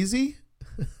as easy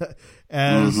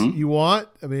as you want.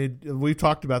 I mean, we've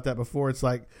talked about that before. It's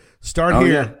like start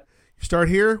here, yeah. Start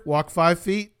here, walk 5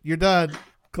 feet, you're done.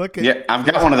 Click it. Yeah, I've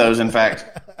got one of those, in fact.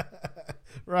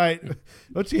 Right.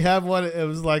 Don't you have one? It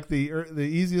was like the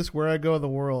easiest Where I Go in the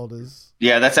world is.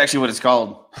 Yeah, that's actually what it's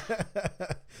called.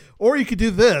 Or you could do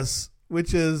this,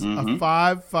 which is Mm-hmm. a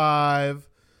 5-5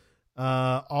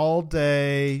 all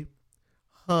day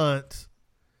hunt.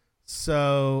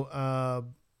 So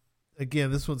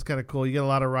again, this one's kind of cool. You get a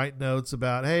lot of write notes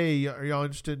about, hey, are y'all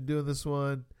interested in doing this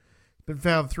one? Been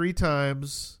found 3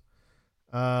 times.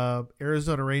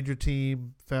 Arizona Ranger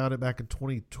team found it back in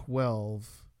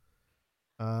 2012.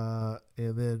 And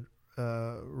then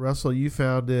Russell, you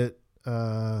found it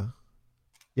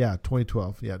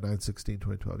 2012. Yeah,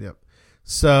 9/16/2012. Yep.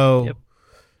 So Yep.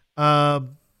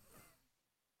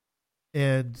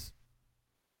 And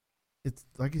it's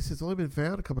like you said, it's only been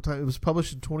found a couple times. It was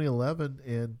published in 2011,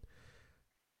 and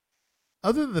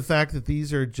other than the fact that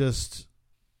these are just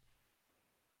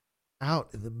out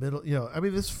in the middle, I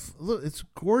mean, it's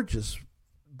gorgeous,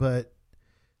 but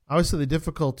obviously the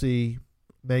difficulty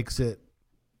makes it,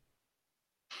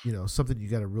 something you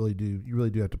got to really do. You really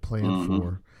do have to plan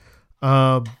for.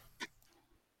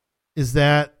 Is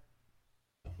that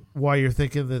why you're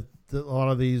thinking that a lot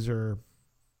of these are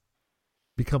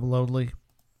become lonely?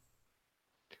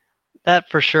 That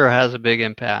for sure has a big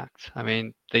impact. I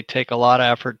mean, they take a lot of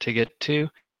effort to get to,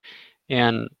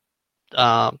 and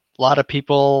a lot of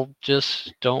people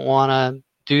just don't want to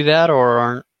do that or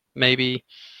aren't maybe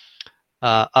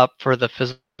up for the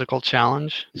physical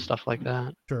challenge, stuff like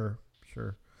that. Sure.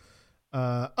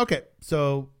 Okay,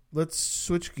 so let's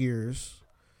switch gears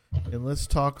and let's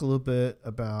talk a little bit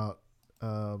about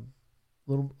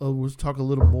let's talk a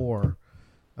little more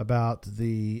about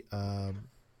the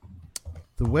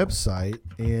website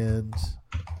and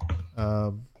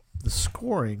the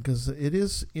scoring, because it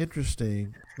is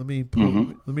interesting. Let me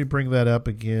bring that up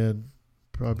again.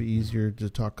 Probably easier to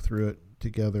talk through it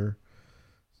together.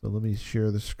 So let me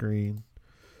share the screen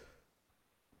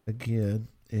again,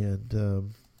 and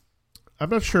I'm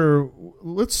not sure.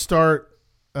 Let's start,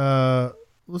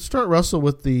 Russell,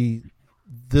 with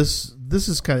this. This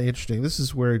is kind of interesting. This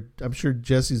is where I'm sure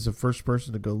Jesse's the first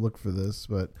person to go look for this,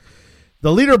 but the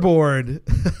leaderboard.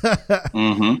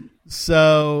 Mm-hmm.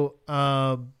 So,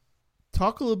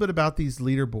 talk a little bit about these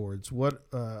leaderboards. What,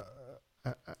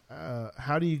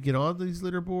 how do you get on these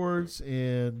leaderboards,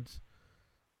 and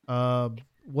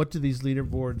what do these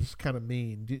leaderboards kind of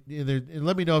mean? And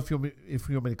let me know if you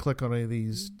want me to click on any of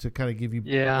these to kind of give you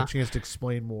a chance to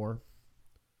explain more.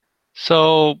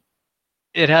 So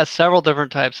it has several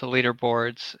different types of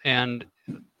leaderboards, and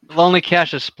Lonely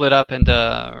Cache is split up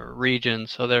into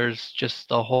regions. So there's just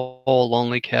the whole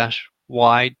Lonely Cache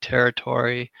wide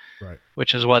territory, right,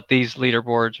 which is what these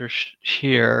leaderboards are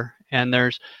here. And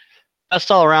there's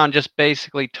best all around, just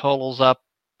basically totals up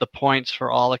the points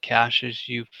for all the caches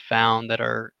you've found that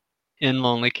are in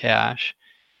Lonely Cache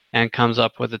and comes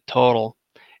up with a total.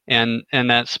 And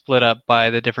that's split up by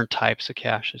the different types of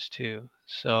caches too.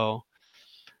 So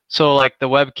like the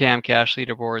webcam cache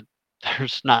leaderboard,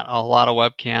 there's not a lot of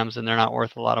webcams and they're not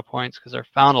worth a lot of points because they're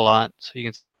found a lot. So you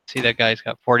can see that guy's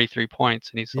got 43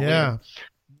 points and he's the leader.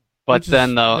 But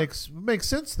then makes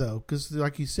sense though, because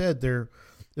like you said,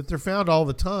 if they're found all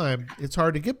the time, it's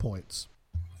hard to get points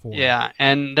for. Yeah,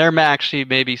 and there may actually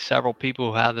maybe several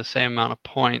people who have the same amount of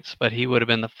points, but he would have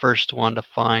been the first one to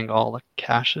find all the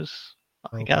caches,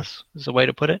 I guess is the way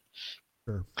to put it.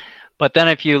 Sure. But then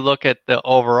if you look at the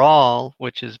overall,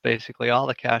 which is basically all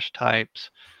the cache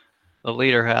types, the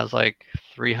leader has like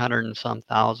 300 and some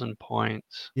thousand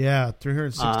points. Yeah,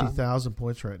 360,000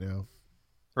 points right now.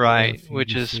 Right,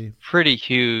 which is pretty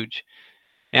huge.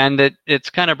 And it's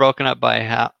kind of broken up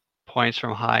by points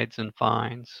from hides and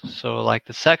finds. So like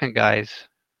the second guy's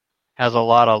has a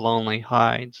lot of lonely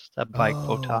hides, that bike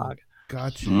Potog.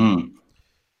 Gotcha. Mm.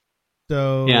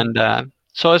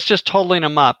 So it's just totaling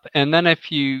them up. And then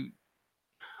if you've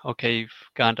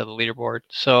gone to the leaderboard.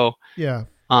 So yeah.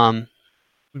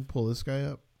 We can pull this guy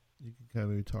up. You can kind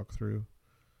of maybe talk through.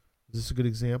 Is this a good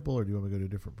example, or do you want me to go to a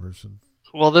different person?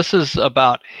 Well, this is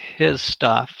about his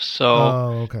stuff. So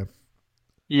okay.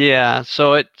 Yeah,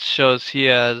 so it shows he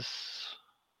has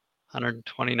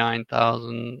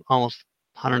 129,000, almost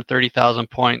 130,000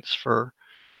 points for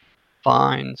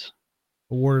fines.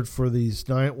 Awarded for these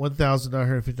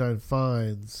 1,959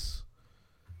 fines,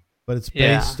 but it's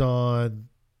based on.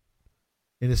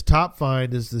 And his top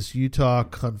find is this Utah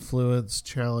Confluence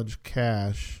Challenge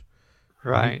cache,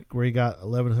 right? Where he got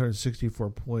 1,164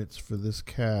 points for this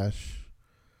cache.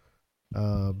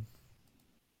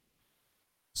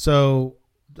 So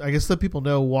I guess let people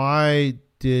know, why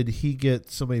did he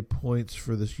get so many points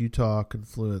for this Utah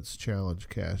Confluence Challenge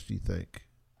cache, do you think?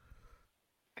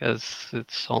 Because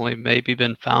it's only maybe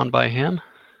been found by him.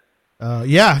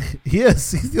 Yeah, he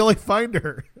is. He's the only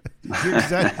finder.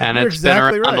 And it's been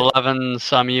around 11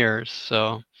 some years.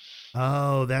 So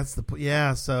Oh, that's the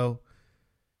yeah. So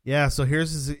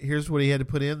here's what he had to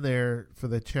put in there for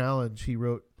the challenge. He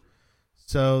wrote,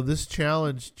 so this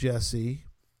challenge, Jesse,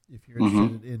 if you're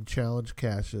interested in challenge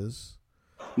caches,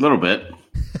 a little bit.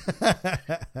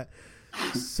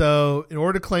 So in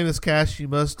order to claim this cache, you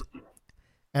must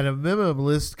at a minimum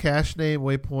list cache name,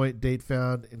 waypoint, date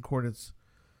found, and coordinates.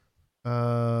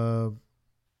 Trying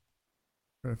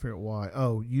to figure out why.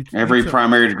 Oh, every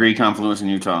primary degree confluence in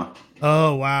Utah.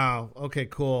 Oh, wow. Okay,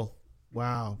 cool.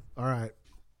 Wow. All right.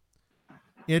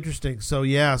 Interesting. So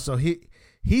yeah, so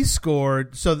he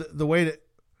scored. So the way to,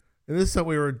 and this is something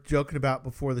we were joking about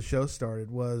before the show started,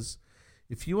 was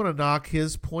if you want to knock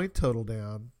his point total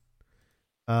down,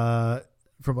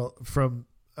 from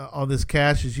on this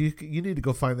cache, is you need to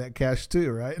go find that cache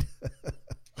too, right?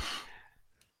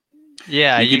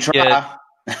 Yeah, you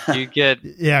get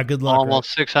yeah, good luck.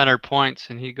 Almost 600 points,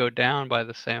 and he go down by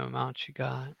the same amount you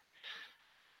got.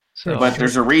 So, but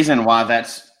there's a reason why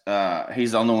that's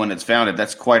he's the only one that's found it.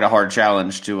 That's quite a hard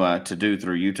challenge to do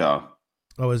through Utah.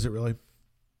 Oh, is it really?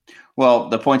 Well,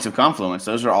 the points of confluence,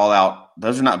 those are all out.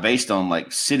 Those are not based on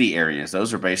like city areas.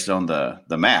 Those are based on the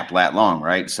map, lat long,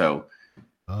 right? So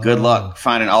good luck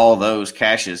finding all those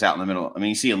caches out in the middle. I mean,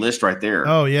 you see a list right there.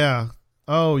 Oh, yeah.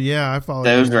 I follow.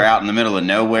 Those are out in the middle of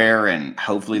nowhere, and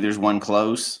hopefully there's one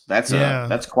close. That's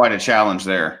quite a challenge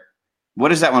there.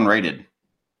 What is that one rated?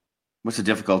 What's the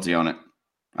difficulty on it?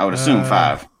 I would assume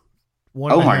 5.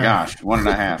 Oh my gosh,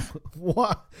 1.5.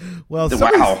 What? Well,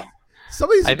 wow.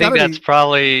 I think that's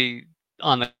probably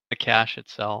on the cache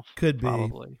itself. Could be.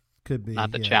 Probably. Could be.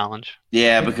 Not the challenge.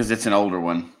 Yeah, because it's an older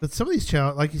one. But some of these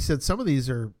challenges, like you said, some of these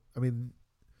are, I mean,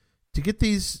 to get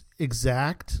these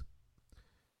exact.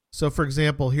 So, for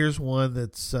example, here's one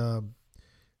that's, so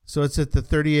it's at the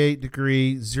 38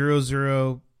 degree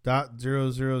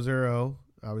 00.000,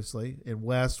 obviously, and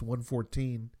west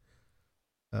 114,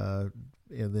 and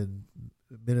then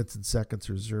minutes and seconds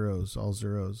are zeros, all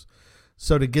zeros.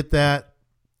 So to get that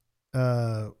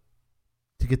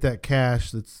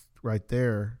cache that's right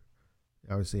there,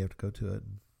 obviously you have to go to it.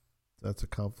 That's a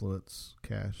Confluence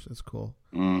cache. That's cool.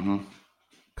 Mm-hmm.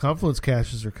 Confluence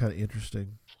caches are kind of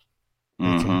interesting.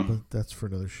 That's for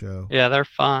another show. Yeah, they're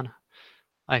fun,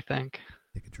 I think.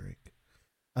 Take a drink.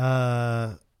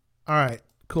 All right,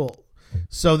 cool.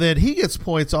 So then he gets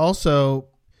points also.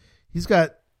 He's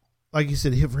got, like you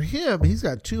said, for him, he's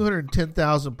got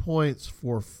 210,000 points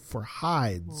for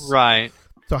hides. Right.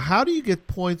 So how do you get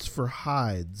points for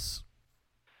hides?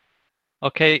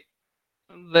 Okay,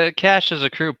 the caches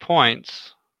accrue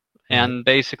points, and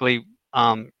basically,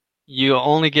 you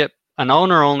only get an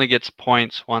owner only gets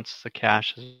points once the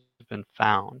cache has been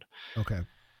found. Okay.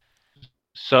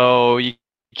 So you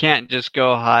can't just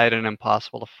go hide an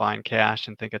impossible to find cache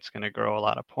and think it's going to grow a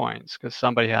lot of points, because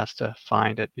somebody has to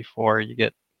find it before you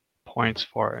get points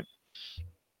for it.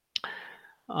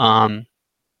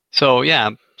 So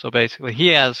basically he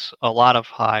has a lot of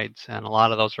hides, and a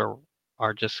lot of those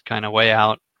are just kind of way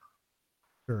out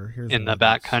in the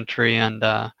back country, and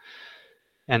they're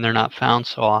not found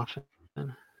so often.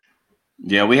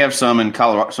 Yeah, we have some in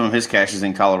Colorado. Some of his caches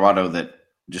in Colorado that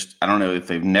just, I don't know if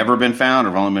they've never been found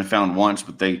or have only been found once,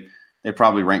 but they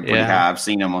probably rank pretty high. I've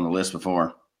seen them on the list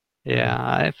before.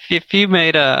 Yeah, if you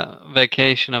made a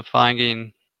vacation of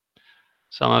finding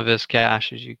some of his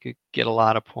caches, you could get a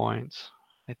lot of points.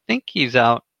 I think he has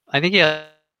a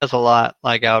lot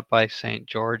like out by St.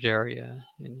 George area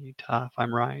in Utah, if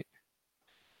I'm right.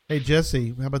 Hey,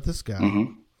 Jesse, how about this guy?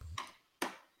 Mm-hmm.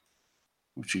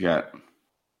 What you got?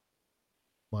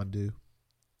 Mondu.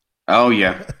 Oh,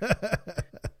 yeah.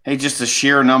 Hey, just the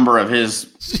sheer number of his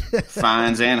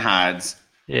finds and hides.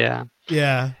 Yeah.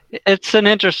 Yeah. It's an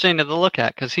interesting to look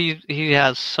at, because he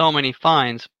has so many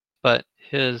finds, but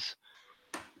his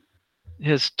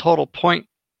total point,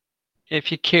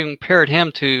 if you compared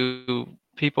him to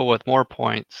people with more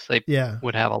points, they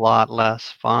would have a lot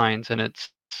less finds, and it's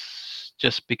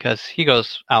just because he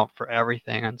goes out for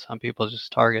everything, and some people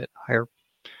just target higher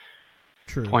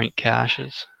point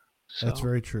caches. So. That's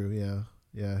very true. Yeah.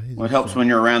 Well, it helps when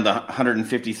you're around the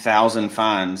 150,000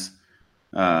 finds.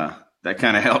 That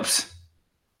kind of helps.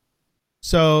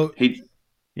 So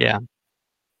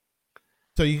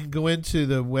So you can go into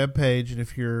the webpage, and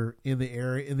if you're in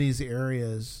these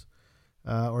areas,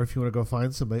 or if you want to go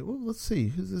find somebody, well, let's see,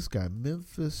 who's this guy?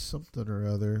 Memphis something or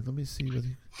other. Let me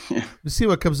see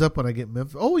what comes up when I get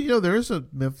Memphis. Oh, there is a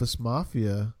Memphis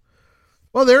Mafia.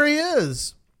 Oh, there he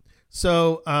is.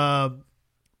 So,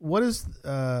 what is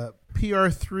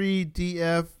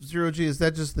PR3DF0G? Is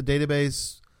that just the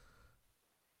database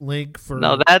link for?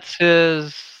 No, that's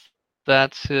his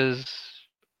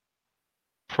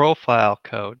profile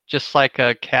code. Just like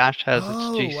a cache has its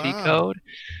Oh, GC wow. code,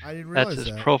 I didn't that's realize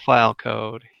his that. profile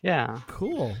code. Yeah,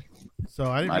 Cool. So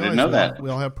I didn't didn't realize know we that. we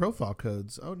all have profile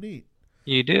codes. Oh, neat.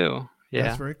 you do. Yeah.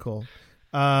 That's very cool.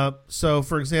 So,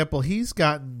 for example, he's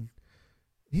got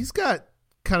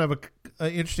kind of a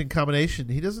interesting combination.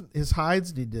 His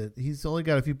hides he's only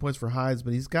got a few points for hides,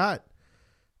 but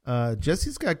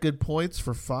Jesse's got good points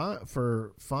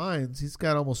for finds. He's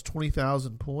got almost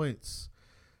 20,000 points.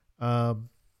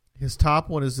 His top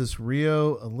one is this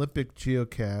Rio Olympic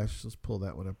geocache. Let's pull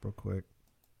that one up real quick.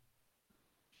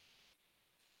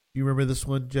 You remember this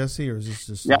one, Jesse, or is this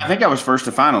just? Yeah, I think I was first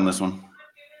to find on this one.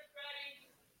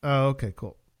 Oh, okay,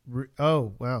 cool.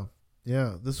 Oh, wow.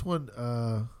 Yeah, this one.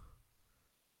 Oh,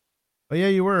 yeah,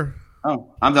 you were.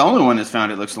 Oh, I'm the only one that's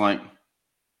found it, looks like.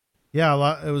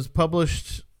 Yeah, it was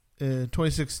published in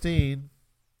 2016.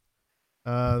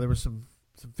 There was some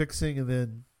fixing, and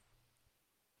then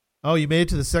you made it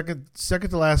to the second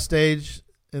to last stage,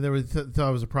 and there thought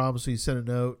it was a problem, so you sent a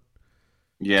note.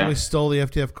 Yeah. Somebody stole the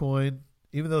FTF coin,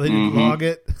 even though they didn't log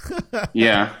it.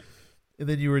 Yeah. And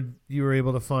then you were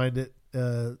able to find it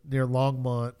near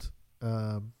Longmont.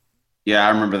 Yeah,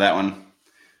 I remember that one.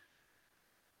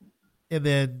 And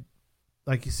then,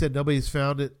 like you said, nobody's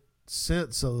found it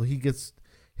since, so he gets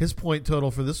his point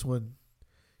total for this one.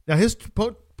 Now his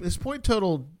point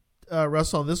total,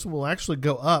 Russell, on this one will actually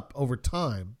go up over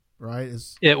time, right?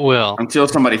 It will until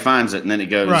somebody finds it, and then it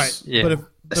goes. Right. Yeah.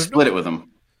 But split it with them.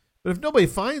 But if nobody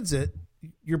finds it,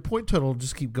 your point total will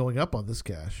just keep going up on this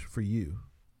cache for you.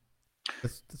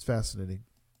 That's fascinating.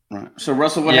 Right. So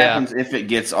Russell, what happens if it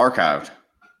gets archived?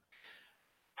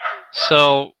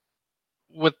 So,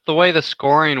 with the way the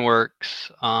scoring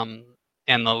works and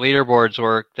the leaderboards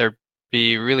work, there'd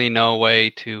be really no way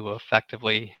to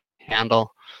effectively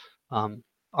handle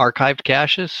archived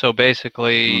caches. So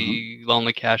basically,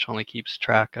 Lonely Cache only keeps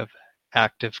track of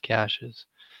active caches,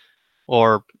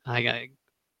 or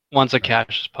once a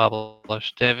cache is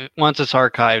published. Once it's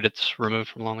archived, it's removed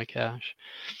from Lonely Cache.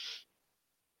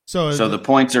 So the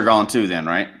points are gone too, then,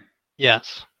 right?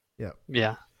 Yes. Yeah.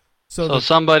 Yeah. So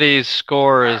somebody's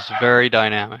score is very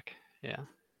dynamic. Yeah.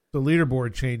 The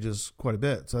leaderboard changes quite a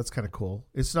bit, so that's kind of cool.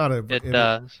 It's not It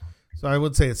does. So I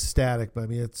wouldn't say it's static, but I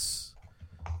mean it's,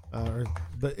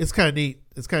 but it's kind of neat.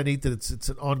 It's kind of neat that it's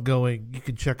an ongoing. You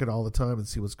can check it all the time and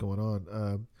see what's going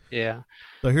on. Yeah.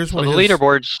 So here's one. So the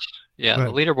leaderboards. Yeah, Go the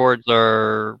ahead. leaderboards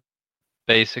are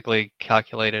basically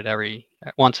calculated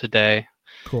once a day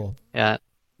Cool. at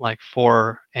like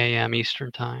 4 a.m.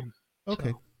 Eastern time.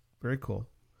 Okay. So. Very cool.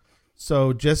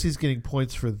 So Jesse's getting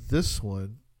points for this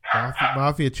one.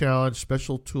 Mafia challenge,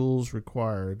 special tools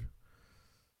required.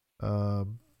 Jesse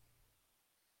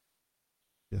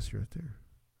right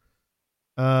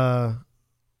there.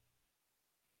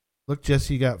 Look,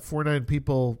 Jesse, you got 49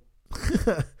 people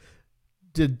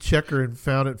did checker and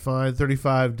found it fine.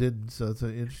 35 didn't, so it's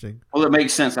interesting. Well, it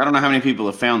makes sense. I don't know how many people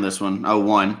have found this one. Oh,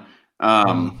 one.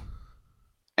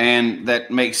 And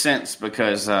that makes sense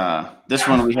because this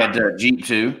one we had to Jeep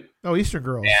to. Oh, Eastern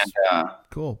Girls. And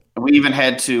cool. We even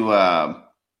had to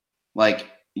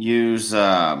use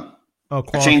a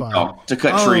chainsaw to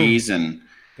cut trees and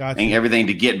everything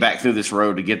to get back through this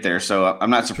road to get there. So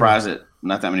I'm not surprised that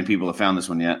not that many people have found this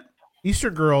one yet.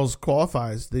 Eastern Girls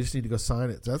qualifies. They just need to go sign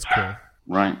it. So that's cool.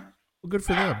 Right. Well, good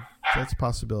for them. So that's a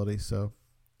possibility. So,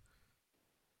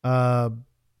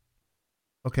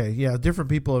 okay, yeah, different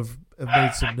people have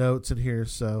made some notes in here.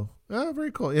 So,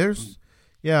 very cool.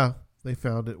 They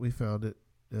found it. We found it.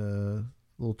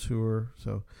 Little tour.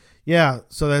 So, yeah.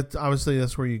 So that's obviously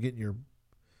that's where you get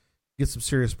some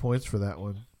serious points for that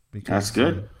one. Because, that's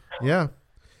good. Yeah.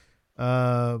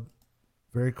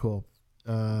 Very cool.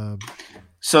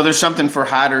 So there's something for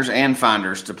hiders and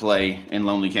finders to play in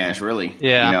Lonely Cache, really.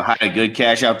 Yeah. Hide a good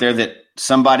cache out there that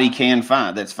somebody can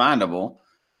find, that's findable,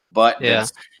 but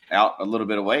that's out a little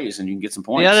bit of ways, and you can get some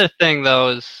points. The other thing, though,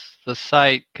 is the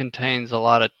site contains a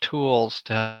lot of tools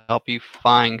to help you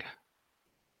find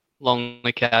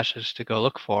lonely caches to go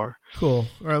look for. Cool.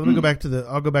 All right, I'll go back to the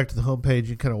homepage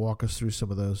and kind of walk us through some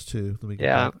of those too. Let me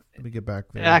get back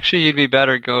there. Actually, you'd be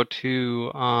better go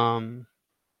to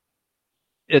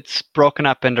it's broken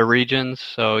up into regions,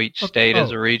 so each state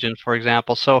is a region, for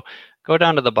example. So go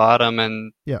down to the bottom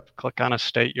and click on a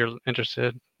state you're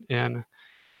interested in.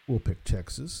 We'll pick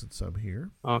Texas since I'm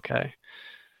here. Okay.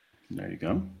 There you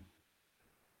go.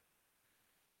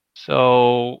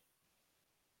 So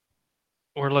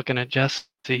we're looking at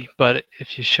Jesse, but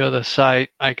if you show the site,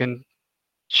 I can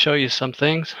show you some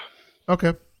things.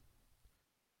 Okay.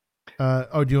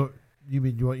 Do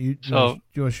you want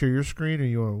to share your screen, or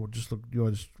you want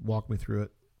to just walk me through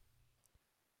it?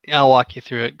 I'll walk you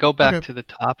through it. Go back Okay. to the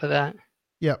top of that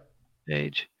Yep.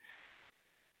 page.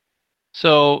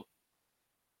 So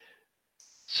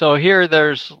here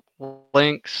there's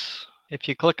links. If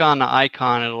you click on the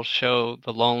icon, it'll show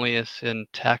the loneliest in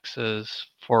Texas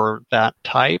for that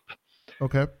type.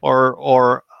 Okay.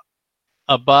 Or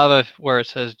above it where it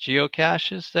says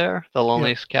geocaches there, the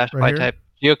loneliest cache right by here. type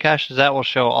geocaches, that will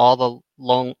show all the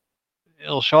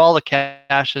it'll show all the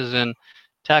caches in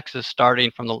Texas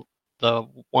starting from the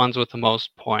ones with the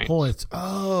most points.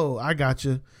 Oh, I got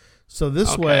you. So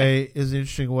this Okay. way is an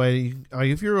interesting way.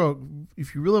 If you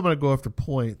really want to go after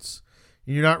points,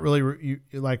 and you're not really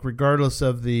like regardless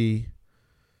of the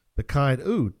kind.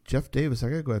 Ooh, Jeff Davis. I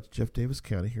gotta go out to Jeff Davis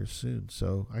County here soon,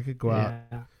 so I could go out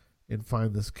and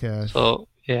find this cache. So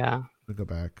yeah. Let me go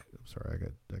back. I'm sorry,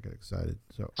 I got excited.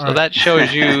 So all So right. that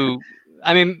shows you.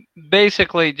 I mean,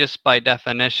 basically, just by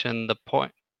definition,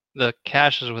 the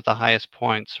caches with the highest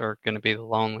points are going to be the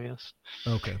loneliest.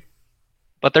 Okay.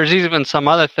 But there's even some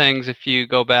other things. If you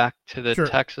go back to the Sure.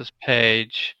 Texas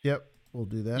page, Yep, we'll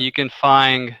do that. you can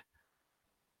find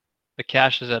the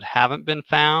caches that haven't been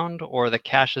found or the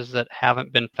caches that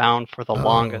haven't been found for the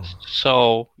longest.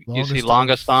 So you see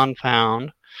longest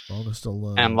unfound longest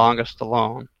alone, and longest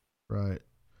alone. right?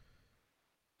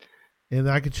 And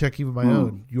I can check even my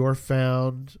own. Your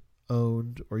found,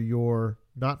 owned, or your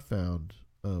not found,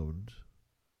 owned.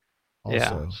 Also.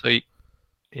 Yeah. So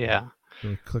yeah. Can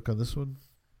we click on this one?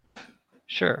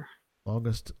 Sure.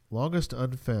 Longest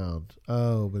unfound.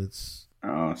 Oh, but it's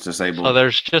disabled. So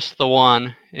there's just the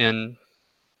one in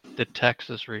the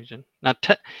Texas region. Now,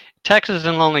 Texas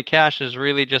and Lonely Cache is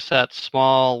really just that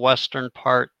small western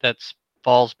part that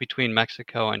falls between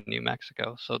Mexico and New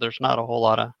Mexico. So there's not a whole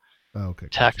lot of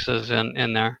Texas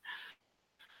in there.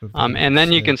 And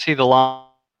then you can see the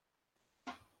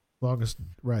longest,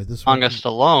 right? This longest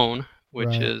alone, which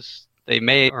right. is they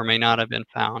may or may not have been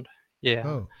found. Yeah.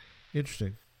 Oh,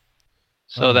 interesting.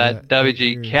 So that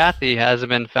WG Kathy hasn't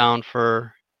been found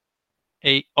for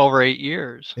over 8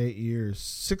 years. 8 years.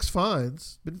 6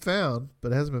 finds been found,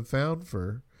 but it hasn't been found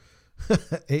for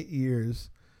 8 years.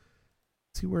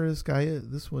 See where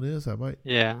this one is. I might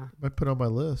put on my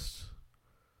list.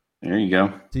 There you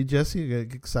go. See, Jesse, I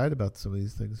get excited about some of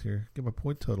these things here. Get my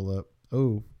point total up.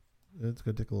 Oh, it's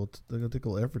gonna take a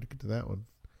little effort to get to that one.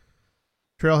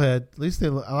 Trailhead. At least I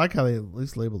like how they at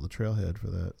least label the trailhead for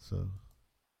that. So,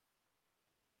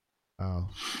 wow.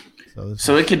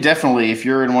 So it could definitely, if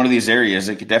you're in one of these areas,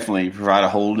 it could definitely provide a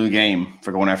whole new game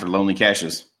for going after lonely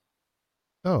caches.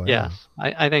 Oh, yeah. Yes,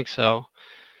 I think so.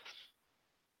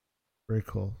 Very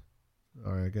cool.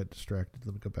 All right, I got distracted.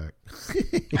 Let me go back.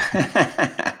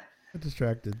 Got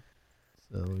distracted.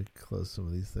 So let me close some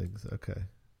of these things. Okay.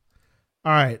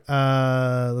 All right.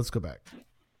 Let's go back.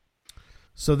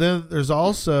 So then there's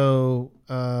also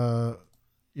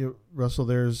Russell.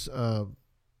 There's you want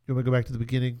to go back to the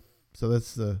beginning? So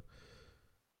that's the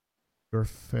you're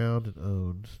found and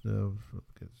owned. No,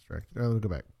 get distracted. All right, let me go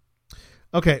back.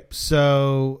 Okay,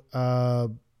 so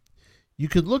you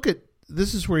could look at.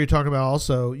 This is where you're talking about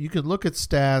also. You could look at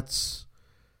stats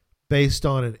based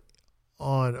on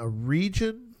a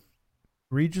region.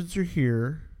 Regions are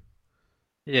here.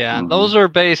 Yeah, those are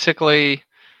basically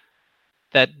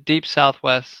that Deep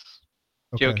Southwest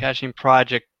geocaching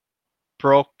project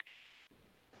broke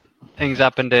things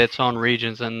up into its own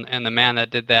regions, and the man that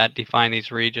did that defined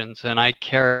these regions, and I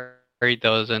carried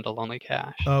those into Lonely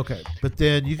Cache. Okay, but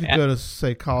then you could go to,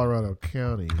 say, Colorado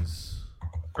counties.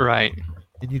 Right.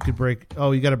 And you could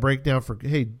you got a breakdown for,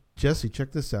 hey, Jesse,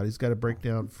 check this out. He's got a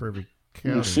breakdown for every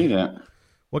county. You see that.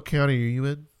 What county are you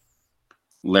in?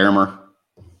 Larimer.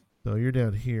 So you're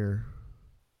down here.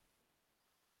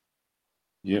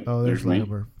 Yep. Oh, there's me.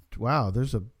 Larimer. Wow,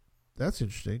 that's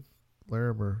interesting.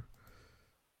 Larimer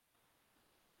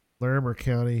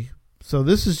County. So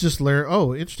this is just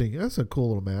Oh, interesting. That's a cool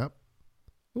little map.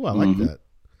 Oh, I like that.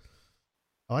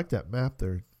 I like that map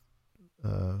there,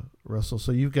 Russell.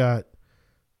 So you've got,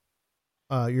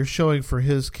 you're showing for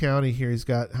his county here. He's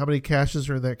got, how many caches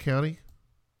are in that county?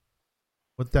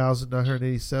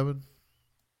 1,987.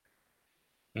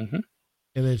 Mm-hmm.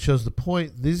 And then it shows the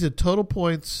point. These are total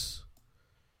points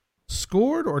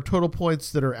scored or total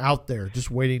points that are out there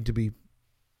just waiting to be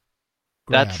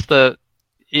grabbed? That's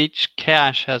each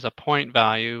cache has a point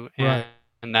value, and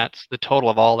that's the total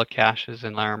of all the caches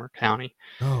in Larimer County.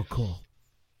 Oh, cool.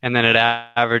 And then it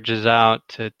averages out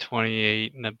to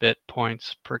 28 and a bit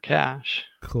points per cache.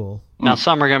 Cool. Now,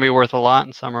 some are going to be worth a lot,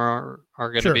 and some are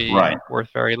going to be worth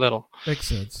very little. Makes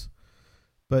sense.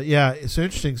 But yeah, it's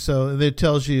interesting. So, and it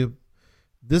tells you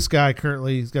this guy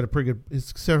currently, he's got a pretty good,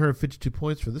 it's 752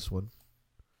 points for this one.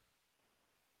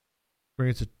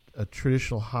 It's a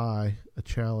traditional high, a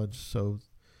challenge. So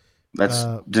that's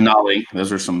Denali.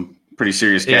 Those are some pretty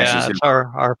serious caches. Yeah, it's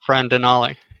our friend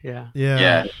Denali. Yeah.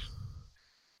 Yeah.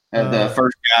 And the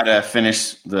first guy to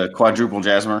finish the quadruple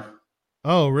Jasmer.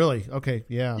 Oh, really? Okay.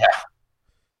 Yeah.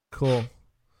 Cool.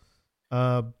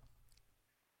 Look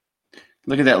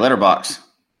at that letterbox.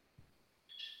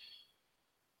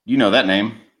 You know that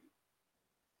name.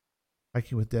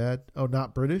 Hiking with Dad. Oh,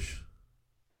 not British?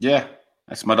 Yeah,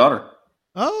 that's my daughter.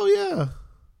 Oh, yeah.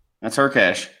 That's her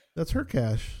cache. That's her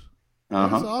cache. Uh-huh.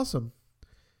 That's awesome.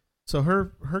 So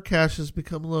her cache has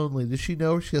become lonely. Does she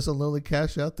know she has a lonely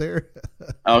cache out there?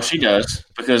 Oh, she does,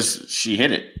 because she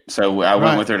hit it. So I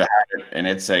went with her to hide it, and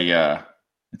it's a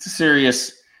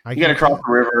serious. You got to cross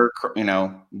the river,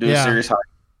 do a serious hike.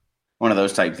 One of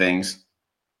those type things.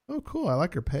 Oh, cool! I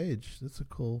like her page. That's a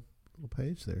cool little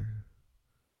page there.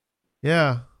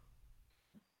 Yeah.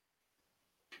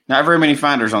 Not very many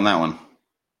finders on that one.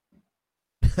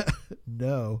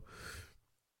 No.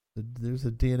 There's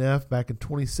a DNF back in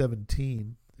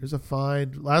 2017. There's a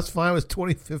find. Last find was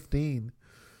 2015.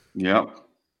 Yep.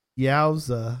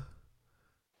 Yowza.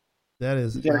 That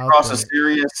is. You got to cross a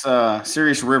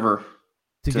serious river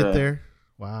to get there.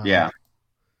 Wow. Yeah.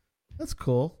 That's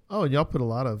cool. Oh, and y'all put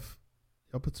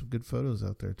some good photos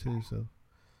out there too. So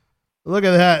look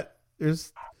at that.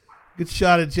 There's a good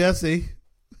shot at Jesse.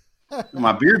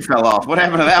 My beard fell off. What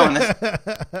happened to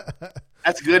that one?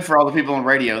 That's good for all the people on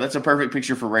radio. That's a perfect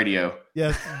picture for radio.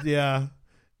 Yes. Yeah.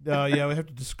 No. Yeah. We have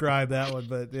to describe that one,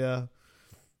 but yeah.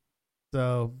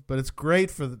 So, but it's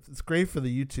great for the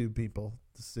YouTube people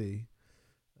to see.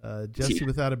 Jesse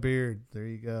without a beard. There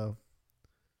you go.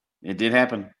 It did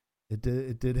happen.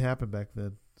 It did happen back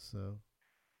then. So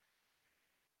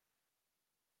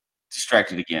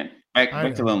distracted again.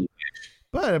 Back to Lonely.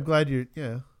 But I'm glad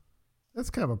that's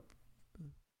kind of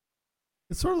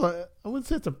it's sort of like, I wouldn't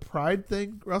say it's a pride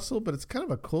thing, Russell, but it's kind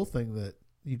of a cool thing that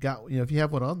you got, if you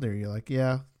have one on there, you're like,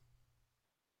 yeah,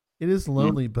 it is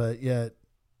lonely, but yet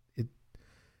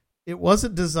it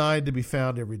wasn't designed to be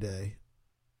found every day.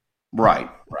 Right.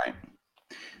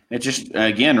 It just,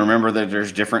 again, remember that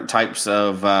there's different types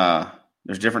of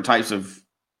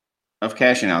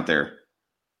caching out there.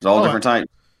 There's all different types.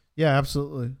 Yeah,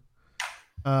 absolutely.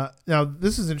 Now,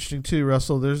 this is interesting too,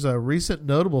 Russell. There's a recent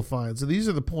notable find. So these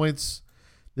are the points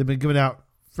that have been given out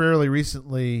fairly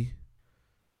recently.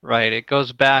 Right. It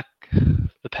goes back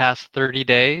the past 30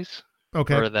 days.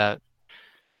 Okay. For that.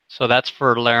 So that's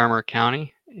for Larimer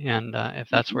County. And if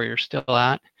that's where you're still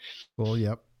at. Cool.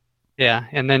 Yep. Yeah.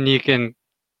 And then you can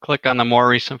click on the more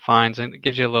recent finds and it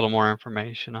gives you a little more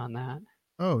information on that.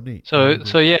 Oh, neat. So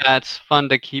yeah, it's fun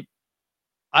to keep.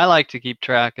 I like to keep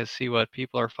track and see what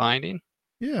people are finding.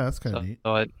 Yeah, that's kind of neat.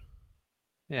 So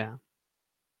yeah.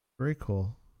 Very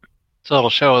cool. So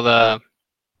it'll show the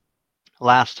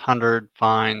last 100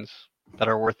 finds that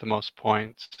are worth the most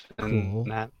points in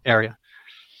that area.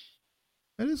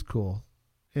 That is cool.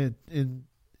 And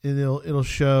it'll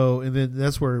show, and then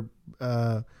that's where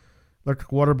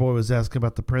Electric Water Boy was asking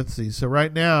about the parentheses. So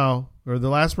right now, or the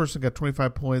last person got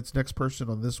 25 points. Next person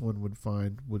on this one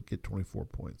would get 24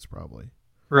 points probably.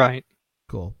 Right.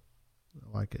 Cool.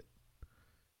 I like it.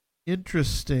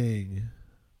 Interesting.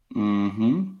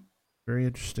 Mm-hmm. Very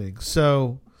interesting.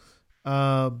 So,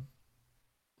 all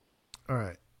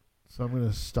right. So I'm going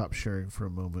to stop sharing for a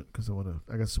moment because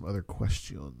I got some other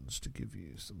questions to give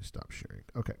you. So let me stop sharing.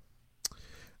 Okay.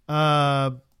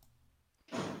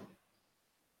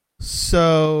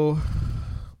 So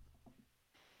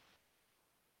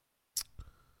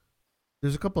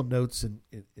there's a couple notes in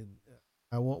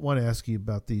I want to ask you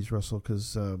about these, Russell,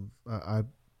 because I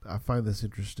find this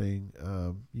interesting.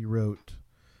 You wrote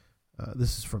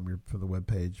this is from the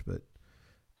webpage, but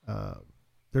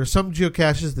there are some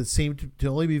geocaches that seem to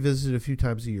only be visited a few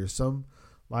times a year. Some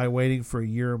lie waiting for a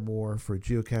year or more for a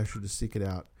geocacher to seek it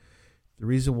out. The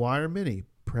reason why are many.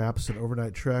 Perhaps an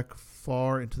overnight trek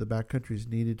far into the backcountry is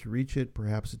needed to reach it.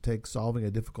 Perhaps it takes solving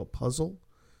a difficult puzzle.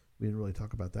 We didn't really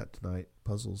talk about that tonight,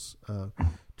 puzzles,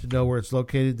 to know where it's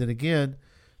located. Then again,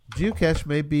 geocache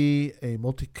may be a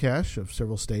multi-cache of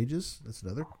several stages. That's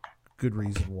another good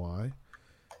reason why.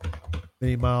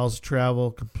 Many miles of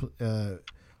travel.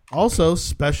 Also,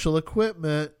 special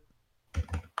equipment.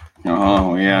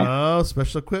 Oh, yeah. Oh,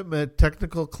 special equipment,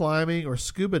 technical climbing or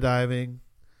scuba diving.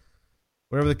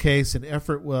 Whatever the case, an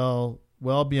effort well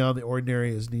beyond the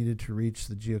ordinary is needed to reach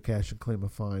the geocache and claim a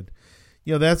find.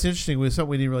 That's interesting. It's something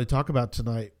we didn't really talk about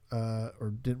tonight,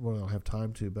 or didn't really have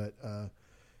time to. But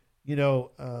you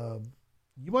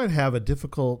might have a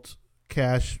difficult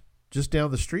cache just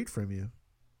down the street from you.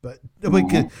 but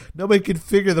nobody could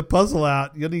figure the puzzle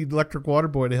out. You'll need Electric Water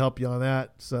Boy to help you on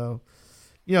that. So,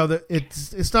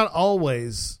 it's not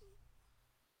always.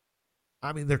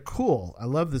 I mean, they're cool. I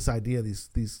love this idea.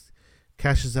 These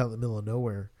caches out in the middle of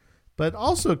nowhere, but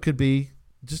also it could be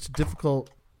just a difficult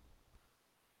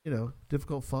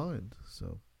find.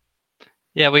 So.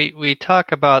 Yeah, we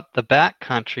talk about the back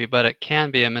country, but it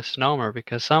can be a misnomer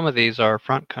because some of these are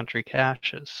front country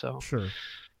caches. So sure.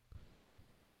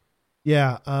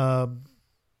 Yeah,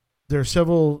 there are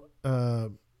several.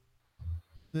 Then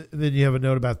you have a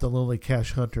note about the Lonely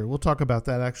Cache Hunter. We'll talk about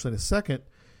that actually in a second,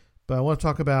 but I want to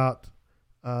talk about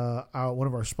one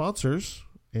of our sponsors.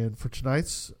 And for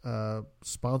tonight's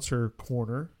sponsor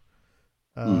corner,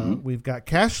 we've got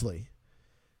Cachly,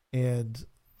 and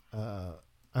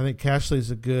I think Cachly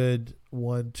is a good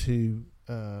one to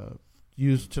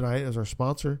use tonight as our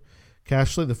sponsor.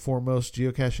 Cachly, the foremost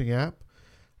geocaching app.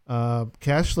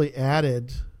 Cachly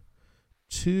added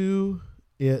to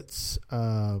its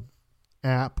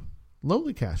app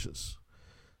Lonely Caches.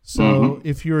 So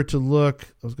if you were to look,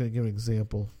 I was going to give an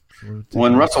example.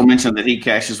 When Russell mentioned that he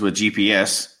caches with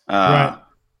GPS, right.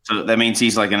 So that means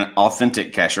he's like an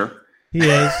authentic cacher. He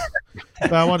is.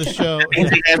 But I want to show. He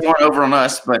has one over on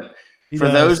us, but for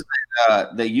those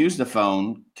that use the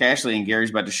phone, Cachly and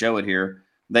Gary's about to show it here.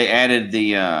 They added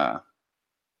the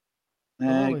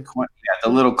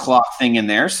little clock thing in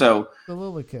there. So the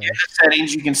Lonely Cache. The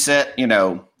settings you can set.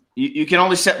 You can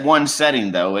only set one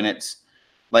setting though, and it's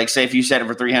like say if you set it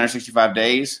for 365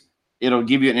 days, it'll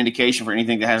give you an indication for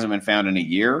anything that hasn't been found in a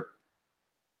year.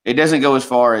 It doesn't go as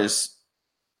far as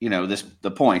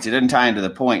the points. It doesn't tie into the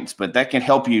points, but that can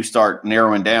help you start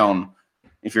narrowing down.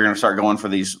 If you're going to start going for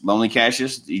these lonely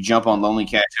caches, you jump on Lonely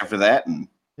Cache after that and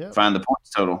find the points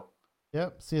total.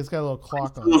 Yep. See, it's got a little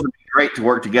clock on it. Tools would be great to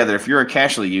work together. If you're a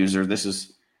Cachly user, this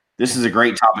is a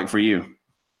great topic for you.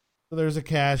 So there's a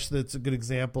cache that's a good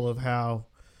example of how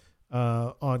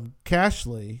on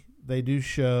Cachly they do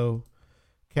show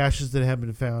caches that haven't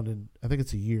been found in, I think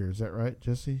it's a year. Is that right,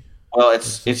 Jesse? Well,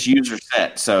 it's user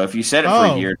set. So if you set it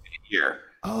for a year, it's a year.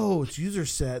 Oh, it's user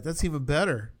set. That's even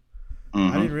better.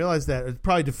 Mm-hmm. I didn't realize that.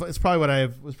 It's probably what I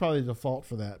have was probably the default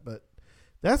for that, but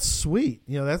that's sweet.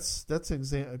 That's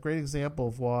a great example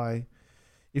of why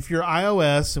if you're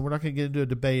iOS, and we're not going to get into a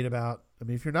debate about. I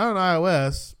mean, if you're not on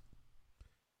iOS,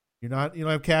 you don't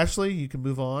have Cachly, you can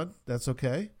move on. That's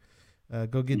okay.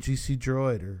 Go get GC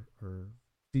Droid or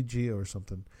CGO or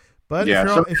something. But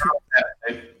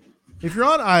if you're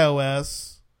on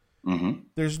iOS,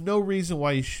 there's no reason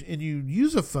why and you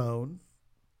use a phone.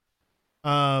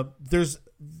 There's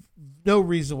no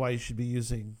reason why you should be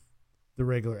using the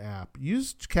regular app.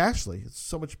 Use Cachly; it's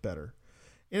so much better,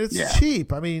 and it's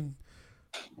cheap. I mean,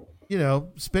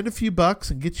 spend a few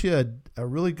bucks and get you a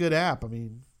really good app. I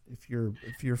mean, if you're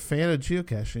a fan of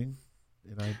geocaching,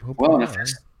 and I hope if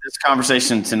this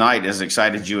conversation tonight has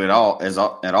excited you at all,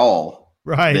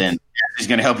 right? Then he's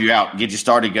going to help you out, get you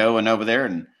started going over there,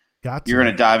 and you're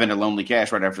going to dive into Lonely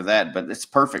Cache right after that. But it's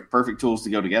perfect tools to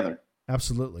go together.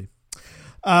 Absolutely.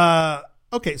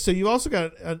 Okay, so you also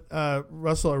got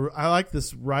Russell. I like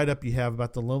this write-up you have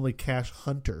about the Lonely Cache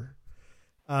Hunter.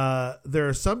 There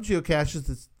are some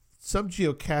geocachers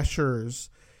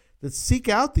that seek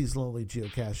out these lonely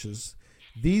geocaches.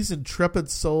 These intrepid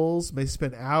souls may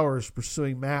spend hours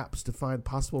pursuing maps to find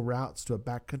possible routes to a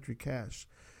backcountry cache.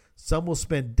 Some will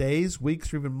spend days,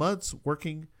 weeks, or even months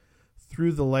working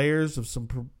through the layers of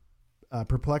some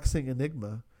perplexing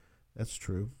enigma. That's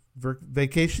true.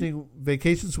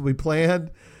 Vacations will be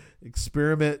planned,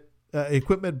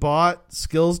 equipment bought,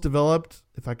 skills developed,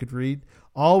 if I could read,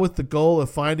 all with the goal of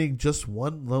finding just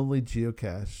one lonely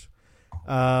geocache.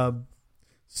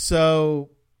 So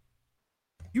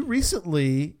you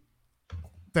recently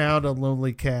found a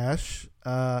lonely cache.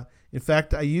 In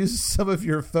fact, I used some of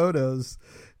your photos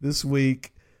this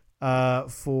week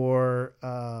for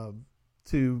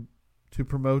to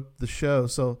promote the show.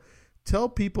 So tell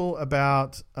people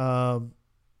about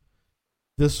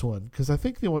this one, because I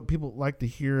think people like to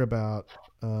hear about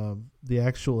the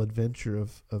actual adventure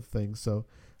of things. So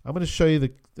I'm going to show you the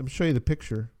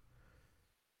picture,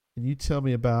 and you tell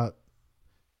me about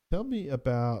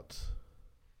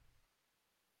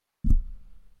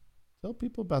Tell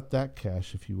people about that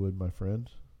cache, if you would, my friend.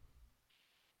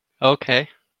 Okay.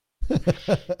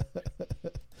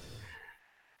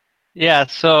 Yeah,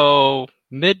 so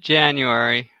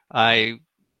mid-January, I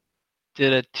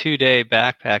did a 2-day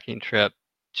backpacking trip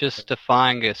just to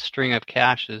find a string of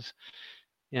caches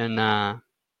in the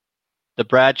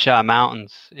Bradshaw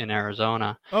Mountains in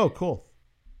Arizona. Oh, cool.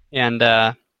 And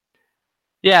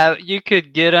yeah, you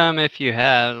could get them if you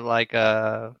had like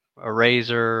a a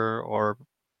Razor or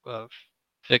a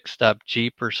fixed up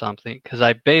Jeep or something, because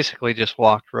I basically just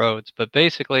walked roads. But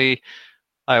basically,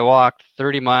 I walked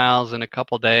 30 miles in a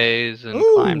couple days and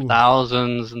climbed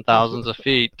thousands and thousands of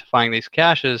feet to find these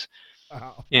caches.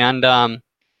 Wow. And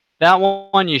that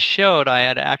one you showed, I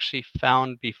had actually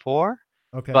found before.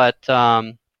 Okay. But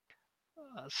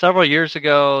several years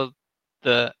ago,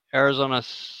 the Arizona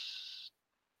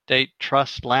State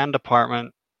Trust Land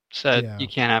Department said you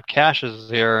can't have caches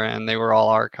here, and they were all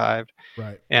archived.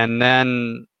 Right. And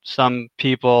then some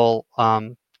people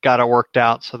got it worked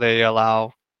out, so they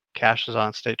allow caches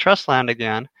on state trust land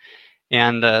again.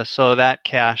 And so that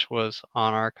cache was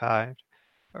unarchived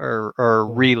or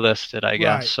relisted, I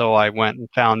guess. Right. So I went and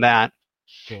found that.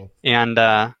 Cool. And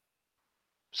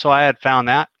so I had found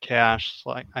that cache.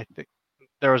 Like, I think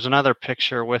there was another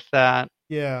picture with that.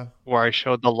 Yeah. Where I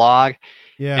showed the log.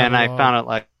 Yeah. And I found it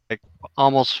like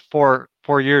almost four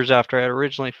years after I had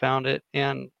originally found it,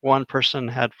 and one person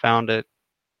had found it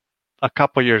a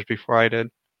couple years before I did.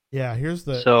 Yeah, here's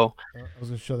the. So I was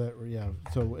going to show that. Yeah.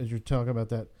 So as you're talking about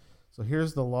that, so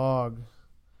here's the log.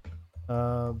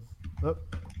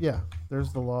 Yeah,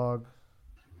 there's the log.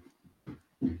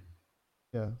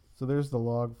 Yeah, so there's the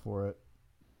log for it.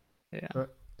 Yeah. Right.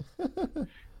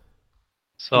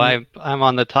 So I'm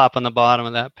on the top and the bottom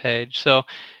of that page. So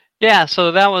yeah,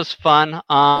 so that was fun. That's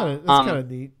kind of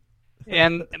neat.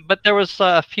 But there was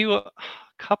a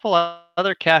couple of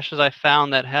other caches I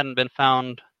found that hadn't been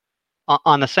found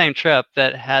on the same trip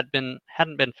that hadn't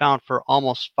been found for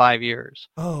almost 5 years.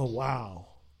 Oh wow!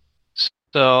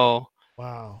 So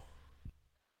wow.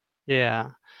 Yeah.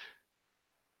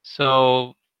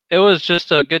 So it was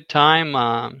just a good time.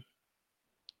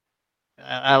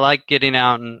 I like getting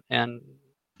out and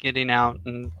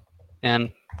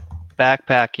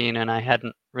backpacking, and I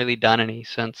hadn't really done any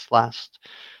since last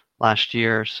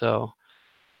year. So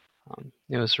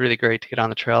it was really great to get on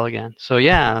the trail again. So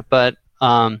yeah, but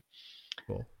cool.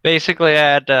 Basically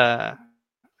I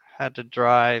had to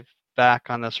drive back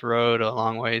on this road a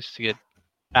long ways to get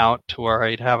out to where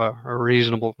I'd have a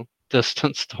reasonable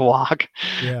distance to walk.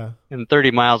 Yeah. And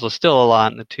 30 miles was still a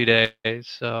lot in the 2 days.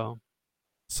 So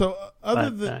other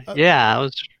than yeah, it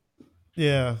was.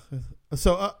 Yeah.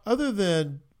 So other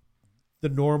than the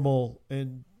normal,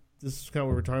 and this is kind of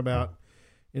what we're talking about,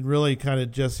 and really kind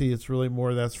of, Jesse, it's really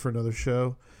more that's for another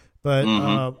show. But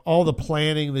all the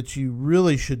planning that you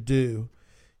really should do,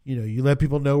 you let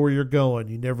people know where you're going.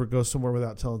 You never go somewhere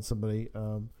without telling somebody.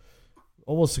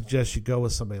 Almost suggest you go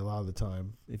with somebody a lot of the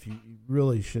time. If you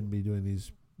really shouldn't be doing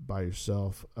these by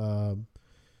yourself. All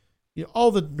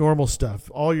the normal stuff,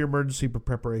 all your emergency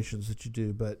preparations that you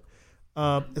do. But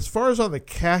as far as on the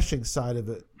caching side of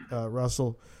it,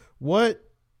 Russell, what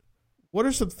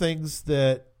are some things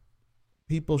that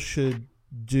people should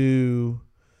do?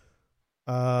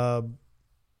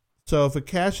 So if a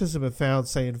cache hasn't been found,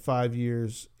 say in 5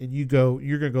 years, and you're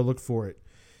going to go look for it,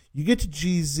 you get to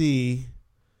GZ,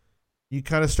 you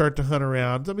kind of start to hunt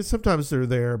around. I mean, sometimes they're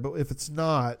there, but if it's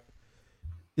not,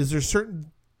 is there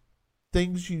certain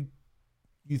things you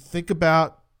think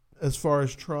about as far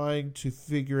as trying to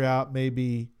figure out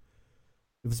maybe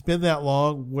if it's been that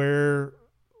long where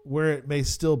it may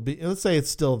still be? Let's say it's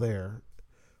still there.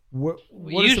 What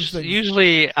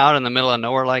usually out in the middle of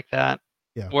nowhere like that,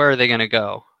 where are they going to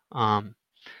go?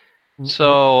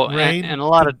 So rain, and a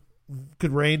lot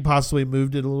could rain possibly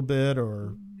moved it a little bit,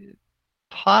 or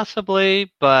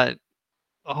possibly, but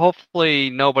hopefully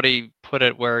nobody put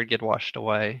it where it'd get washed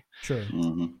away. Sure.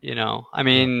 I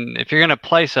mean, if you're going to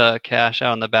place a cache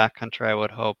out in the backcountry, I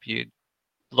would hope you'd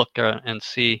look and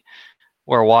see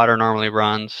where water normally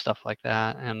runs, stuff like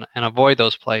that, and avoid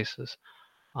those places.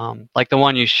 Like the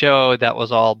one you showed, that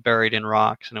was all buried in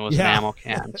rocks, and it was an ammo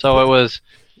can. So it was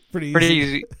pretty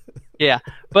easy. Yeah.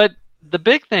 But the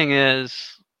big thing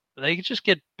is they just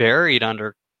get buried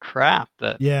under crap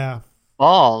that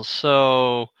falls.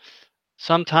 So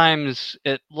sometimes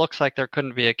it looks like there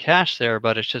couldn't be a cache there,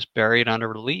 but it's just buried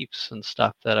under leaves and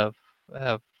stuff that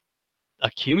have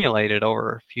accumulated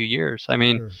over a few years. I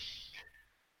mean,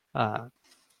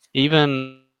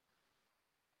 even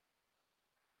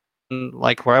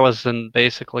like where I was in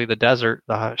basically the desert,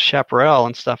 the chaparral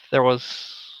and stuff, there was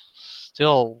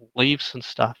still leaves and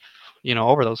stuff,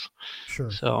 over those. Sure.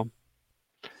 So,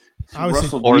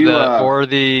 Russell, or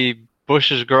the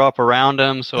bushes grow up around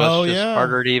them, so it's just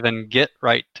harder to even get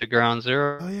right to ground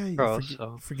zero. Oh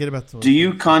yeah, forget about those. Do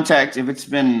you contact, if it's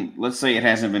been, let's say it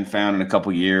hasn't been found in a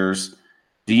couple years,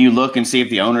 do you look and see if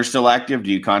the owner's still active?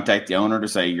 Do you contact the owner to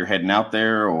say you're heading out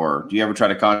there, or do you ever try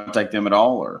to contact them at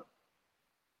all? Or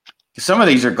some of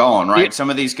these are gone, right?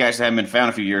 Some of these guys that haven't been found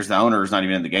a few years, the owner is not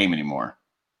even in the game anymore.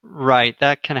 Right,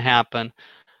 that can happen.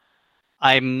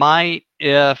 I might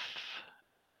if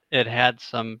it had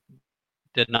some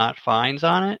did not finds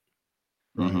on it,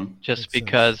 just Makes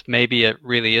because sense. maybe it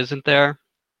really isn't there.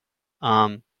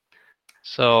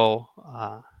 So,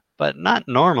 but not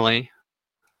normally.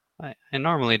 I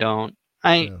normally don't.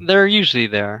 They're usually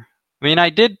there. I mean,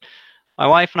 my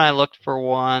wife and I looked for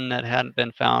one that hadn't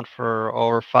been found for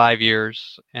over 5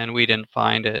 years, and we didn't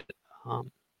find it.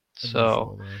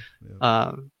 So,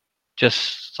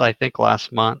 just I think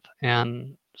last month,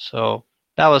 and so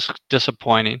that was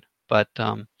disappointing. But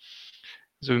so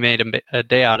we made a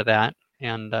day out of that,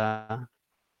 and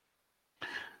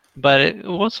but it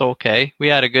was okay. We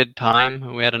had a good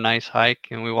time. We had a nice hike,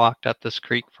 and we walked up this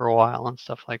creek for a while and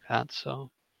stuff like that. So,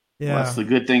 yeah, well, that's the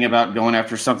good thing about going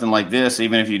after something like this.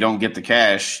 Even if you don't get the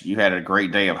cash, you had a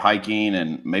great day of hiking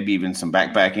and maybe even some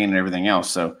backpacking and everything else.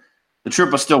 So the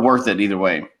trip was still worth it either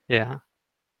way. Yeah.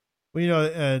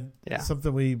 Well,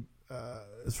 something we,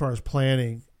 as far as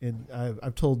planning, and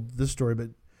I've told this story, but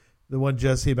the one,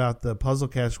 Jesse, about the puzzle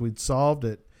cache, we'd solved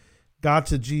it, got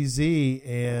to GZ,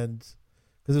 and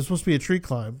because it was supposed to be a tree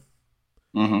climb,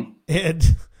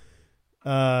 and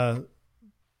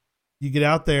you get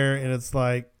out there and it's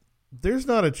like there's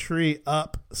not a tree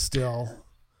up still.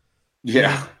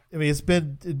 Yeah, I mean it'd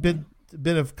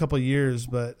been a couple of years,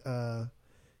 but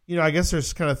I guess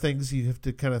there's kind of things you have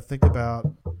to kind of think about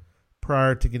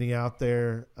prior to getting out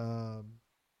there,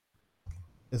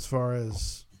 as far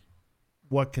as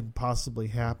what can possibly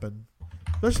happen.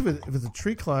 Especially if it's a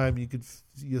tree climb, you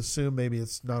assume maybe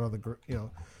it's not on the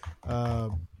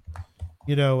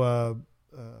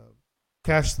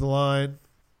Cash the Line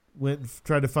went and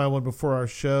tried to find one before our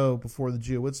show, before the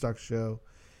Geo Woodstock show.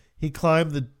 He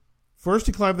climbed the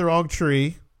wrong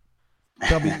tree.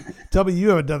 W, you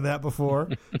haven't done that before.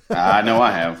 I know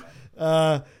I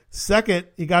have. Second,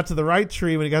 he got to the right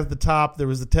tree. When he got to the top, there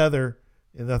was a tether,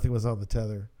 and nothing was on the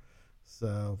tether.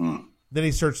 So then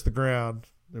he searched the ground.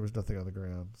 There was nothing on the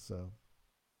ground. So,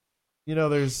 there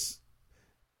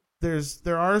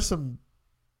are some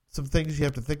things you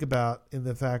have to think about in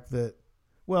the fact that,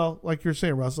 well, like you're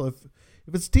saying, Russell, if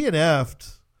it's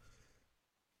DNF'd,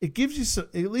 it gives you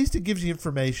at least it gives you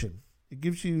information. It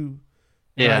gives you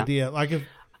an idea. Like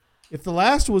if the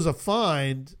last was a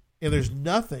find and there's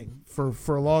nothing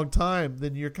for a long time,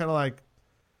 then you're kind of like,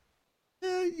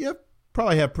 you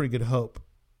probably have pretty good hope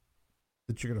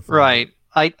that you're going to find right. it.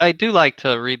 I do like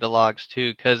to read the logs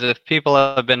too, because if people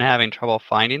have been having trouble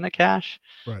finding the cache,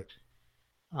 right.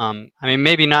 I mean,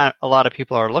 maybe not a lot of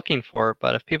people are looking for it,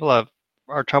 but if people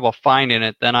are trouble finding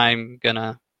it, then I'm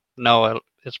gonna know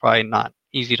it's probably not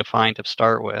easy to find to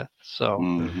start with. So,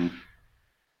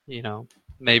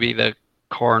 maybe the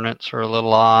coordinates are a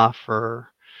little off, or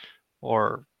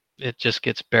it just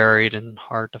gets buried and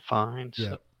hard to find.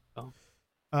 Yeah. So.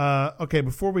 Okay,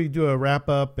 before we do a wrap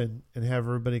up and have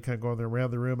everybody kind of go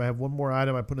around the room, I have one more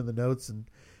item I put in the notes, and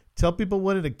tell people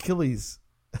what an Achilles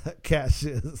cache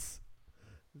is.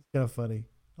 It's kind of funny.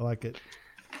 I like it.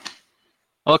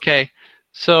 Okay,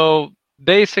 so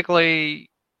basically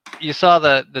you saw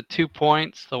the 2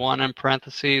 points, the one in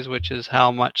parentheses, which is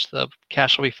how much the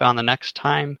cache will be found the next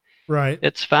time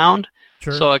it's found.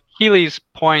 Sure. So Achilles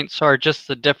points are just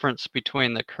the difference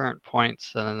between the current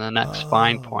points and the next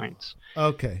find points.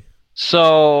 Okay.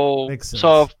 So makes sense.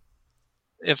 So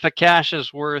if a cache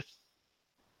is worth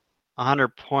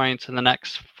 100 points and the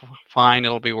next find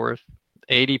it'll be worth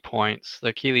 80 points, the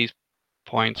Achilles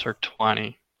points are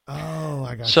 20. Oh,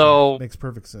 I got so you. Makes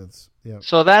perfect sense. Yeah.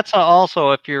 So that's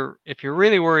also if you're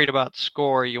really worried about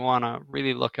score, you want to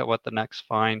really look at what the next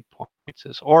find points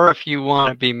is, or if you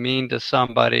want to be mean to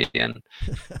somebody and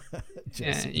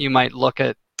you might look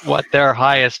at what their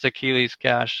highest Achilles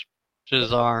caches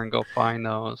are and go find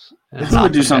those. Who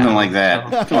would do something like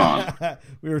that? Come on.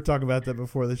 We were talking about that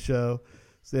before the show.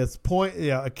 So that's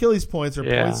Achilles points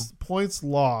are points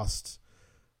lost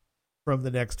from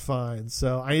the next find.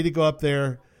 So I need to go up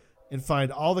there and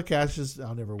find all the caches.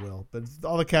 I never will, but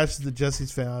all the caches that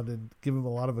Jesse's found and give him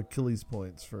a lot of Achilles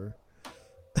points for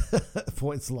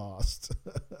points lost.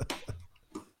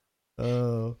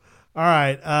 Oh, all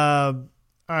right. All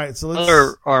right. So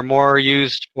those are more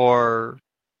used for.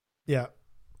 Yeah.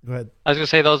 Go ahead. I was gonna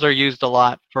say those are used a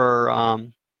lot for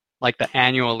like the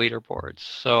annual leaderboards.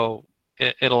 So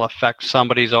it'll affect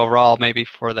somebody's overall maybe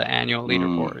for the annual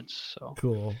leaderboards. So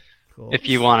cool. If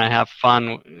you want to have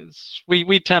fun,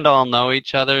 we tend to all know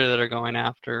each other that are going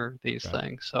after these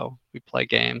things, so we play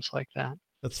games like that.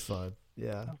 That's fun.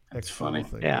 Yeah, that's funny.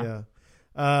 Yeah.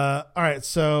 All right.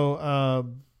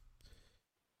 So,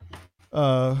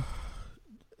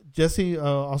 Jesse,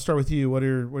 I'll start with you. What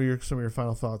are some of your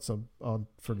final thoughts on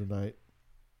for tonight?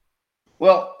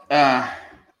 Well,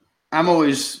 I'm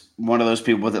always one of those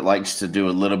people that likes to do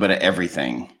a little bit of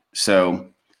everything. So,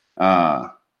 I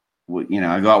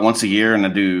go out once a year and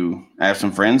I have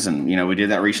some friends, and we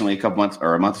did that recently a month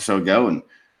or so ago, and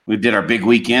we did our big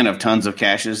weekend of tons of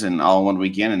caches and all one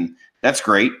weekend, and that's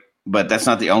great. But that's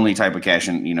not the only type of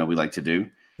caching we like to do.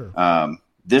 Sure.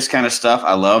 This kind of stuff,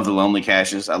 I love the lonely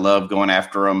caches. I love going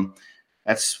after them.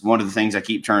 That's one of the things I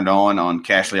keep turned on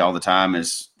Cachly all the time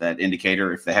is that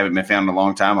indicator. If they haven't been found in a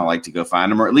long time, I like to go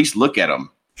find them or at least look at them,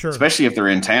 sure. Especially if they're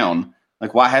in town.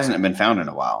 Like, why hasn't it been found in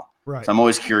a while? Right. So I'm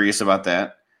always curious about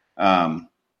that. And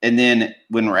then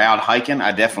when we're out hiking,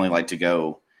 I definitely like to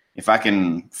go. If I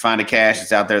can find a cache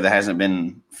that's out there that hasn't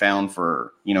been found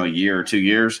for, a year or 2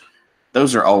 years,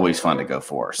 those are always fun to go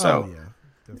for. So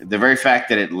the very fact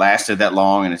that it lasted that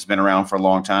long and it's been around for a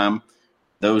long time,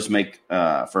 those make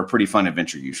for a pretty fun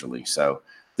adventure usually. So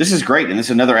this is great. And this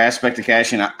is another aspect of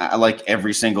caching. I like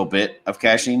every single bit of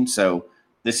caching. So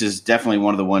this is definitely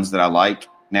one of the ones that I like.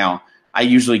 Now, I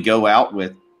usually go out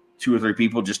with 2 or 3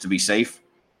 people just to be safe,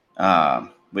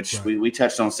 which right. we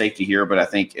touched on safety here. But I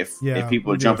think if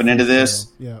people are jumping into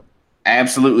this,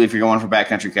 absolutely, if you're going for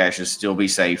backcountry caches, still be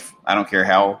safe. I don't care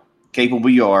how capable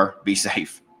you are, be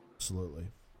safe. Absolutely.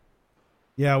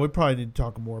 Yeah, we probably need to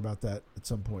talk more about that at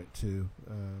some point too.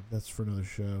 That's for another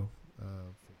show.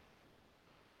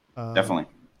 Definitely.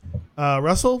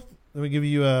 Russell, let me give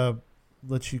you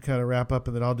let you kind of wrap up,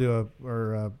 and then I'll do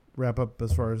wrap up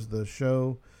as far as the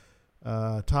show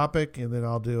topic, and then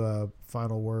I'll do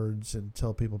final words and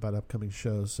tell people about upcoming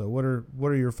shows. So what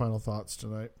are your final thoughts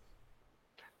tonight?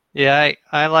 Yeah,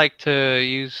 I like to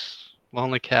use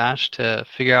Lonely Cache to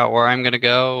figure out where I'm going to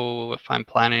go if I'm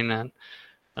planning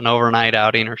an overnight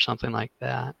outing or something like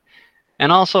that.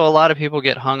 And also, a lot of people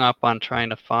get hung up on trying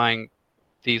to find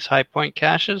these high point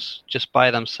caches just by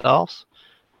themselves,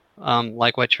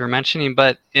 like what you were mentioning.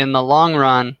 But in the long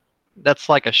run, that's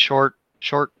like a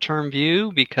short-term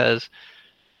view, because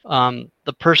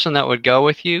the person that would go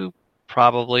with you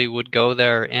probably would go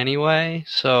there anyway.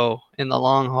 So in the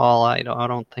long haul, I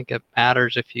don't think it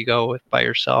matters if you go by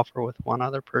yourself or with one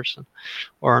other person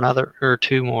or another or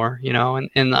 2 more, and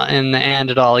in the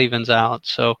end, it all evens out.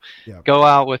 So go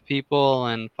out with people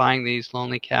and find these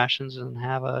lonely caches and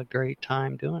have a great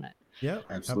time doing it. Yeah,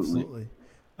 absolutely.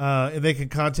 And they can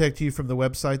contact you from the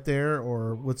website there,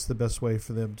 or what's the best way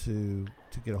for them to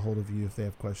get a hold of you if they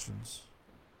have questions?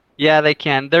 Yeah, they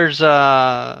can. There's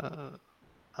a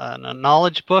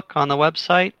knowledge book on the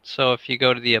website. So if you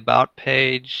go to the About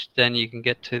page, then you can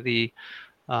get to the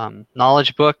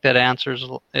knowledge book that answers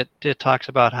it. It talks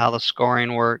about how the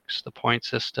scoring works, the point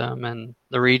system, and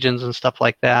the regions and stuff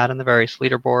like that, and the various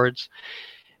leaderboards.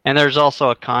 And there's also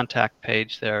a contact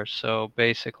page there. So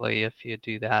basically, if you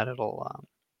do that, it'll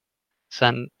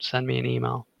send me an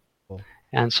email, cool.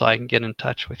 And so I can get in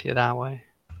touch with you that way.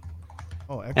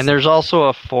 Oh, excellent. And there's also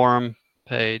a forum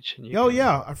page. And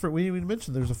we even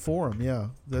mentioned there's a forum. Yeah,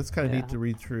 that's kind of neat to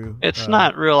read through. It's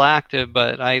not real active,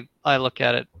 but I look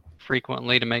at it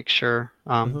frequently to make sure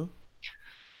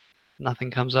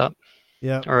nothing comes up.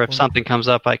 Yeah, or if something comes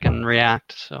up, I can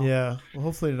react. So yeah, well,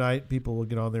 hopefully tonight people will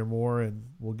get on there more, and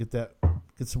we'll get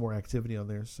some more activity on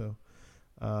there. So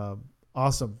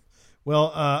awesome.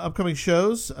 Well, upcoming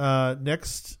shows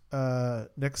next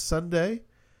Sunday,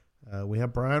 we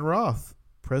have Brian Roth,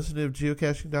 president of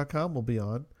geocaching.com, will be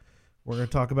on. We're going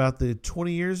to talk about the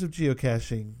 20 years of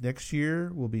geocaching. Next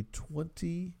year will be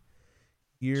 20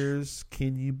 years.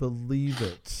 Can you believe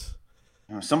it?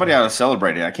 Somebody ought to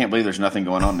celebrate it. I can't believe there's nothing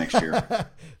going on next year.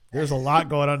 There's a lot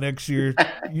going on next year.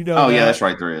 Oh, yeah, that's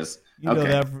right. There is. You know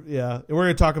that. Yeah. And we're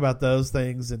going to talk about those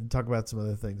things and talk about some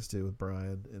other things too with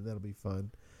Brian, and that'll be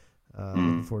fun.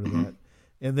 Looking forward to that.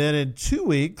 And then in 2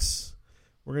 weeks,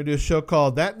 we're going to do a show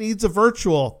called That Needs a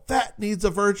Virtual.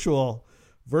 Virtuals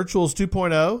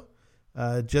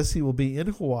 2.0. Jesse will be in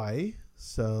Hawaii,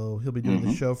 so he'll be doing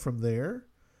the show from there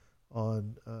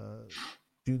on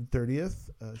June 30th,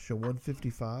 show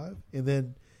 155. And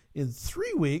then in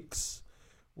 3 weeks,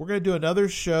 we're going to do another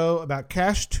show about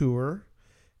Cache Tour,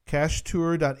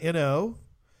 cachetour.no,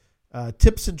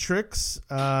 tips and tricks.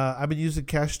 I've been using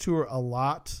Cache Tour a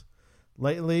lot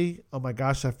lately. Oh my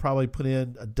gosh, I've probably put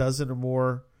in a dozen or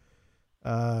more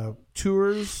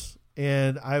tours,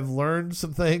 and I've learned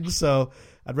some things. So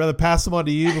I'd rather pass them on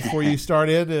to you before you start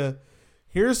in.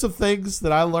 Here's some things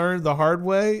that I learned the hard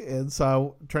way, and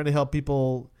so I'm trying to help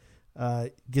people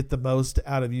get the most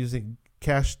out of using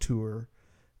Cache Tour.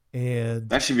 And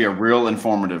that should be a real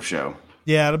informative show.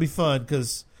 Yeah, it'll be fun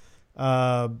because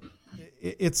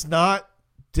it's not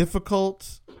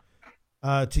difficult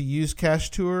to use Cache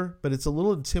Tour, but it's a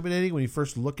little intimidating when you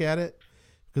first look at it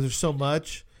because there's so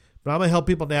much. But I'm gonna help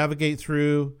people navigate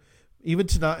through. Even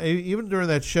tonight, even during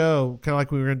that show, kind of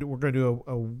like we're gonna do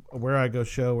a Where I Go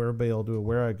show where everybody will do a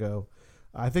Where I Go.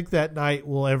 I think that night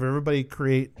we'll have everybody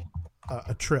create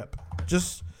a trip,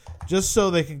 just so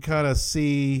they can kind of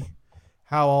see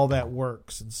how all that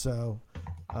works, and so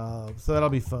that'll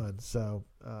be fun. So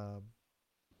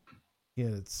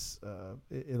again,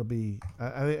 it'll be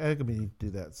I think it'll be neat to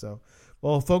do that. So,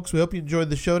 well, folks, we hope you enjoyed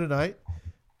the show tonight.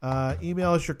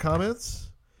 Email us your comments,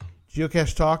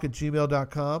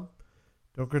 geocachetalk@gmail.com.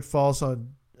 Don't forget to follow us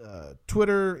on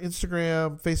Twitter,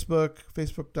 Instagram, Facebook,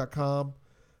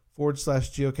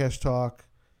 facebook.com/geocachetalk.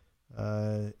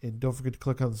 And don't forget to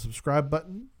click on the subscribe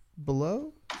button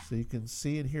below so you can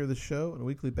see and hear the show on a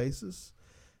weekly basis.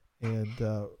 And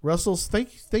Russell,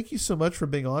 thank you so much for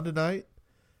being on tonight.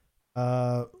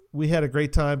 We had a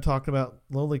great time talking about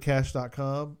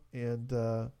lonelycache.com, and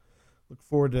look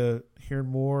forward to hearing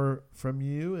more from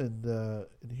you and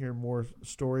hearing more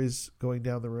stories going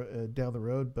down the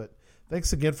road. But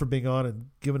thanks again for being on and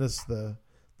giving us the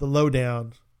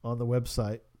lowdown on the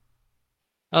website.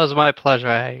 That was my pleasure.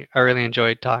 I really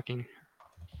enjoyed talking.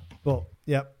 Well,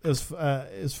 yeah, it was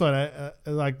fun. I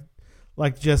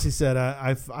like Jesse said,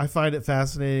 I find it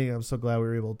fascinating. I'm so glad we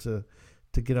were able to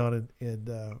get on and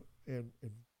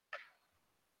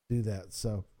do that.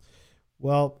 So,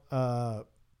 well,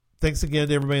 thanks again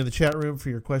to everybody in the chat room for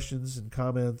your questions and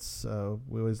comments.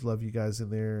 We always love you guys in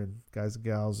there, and guys and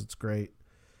gals. It's great.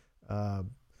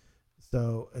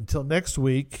 So until next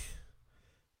week,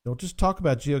 don't just talk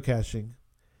about geocaching.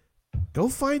 Go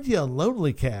find you a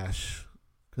lonely cache,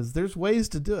 because there's ways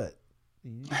to do it.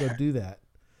 You need to go do that.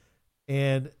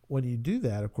 And when you do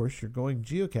that, of course, you're going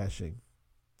geocaching.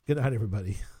 Good night,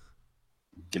 everybody.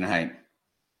 Good night.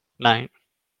 Night.